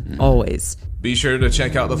person, always. Be sure to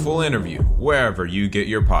check out the full interview wherever you get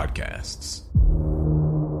your podcasts.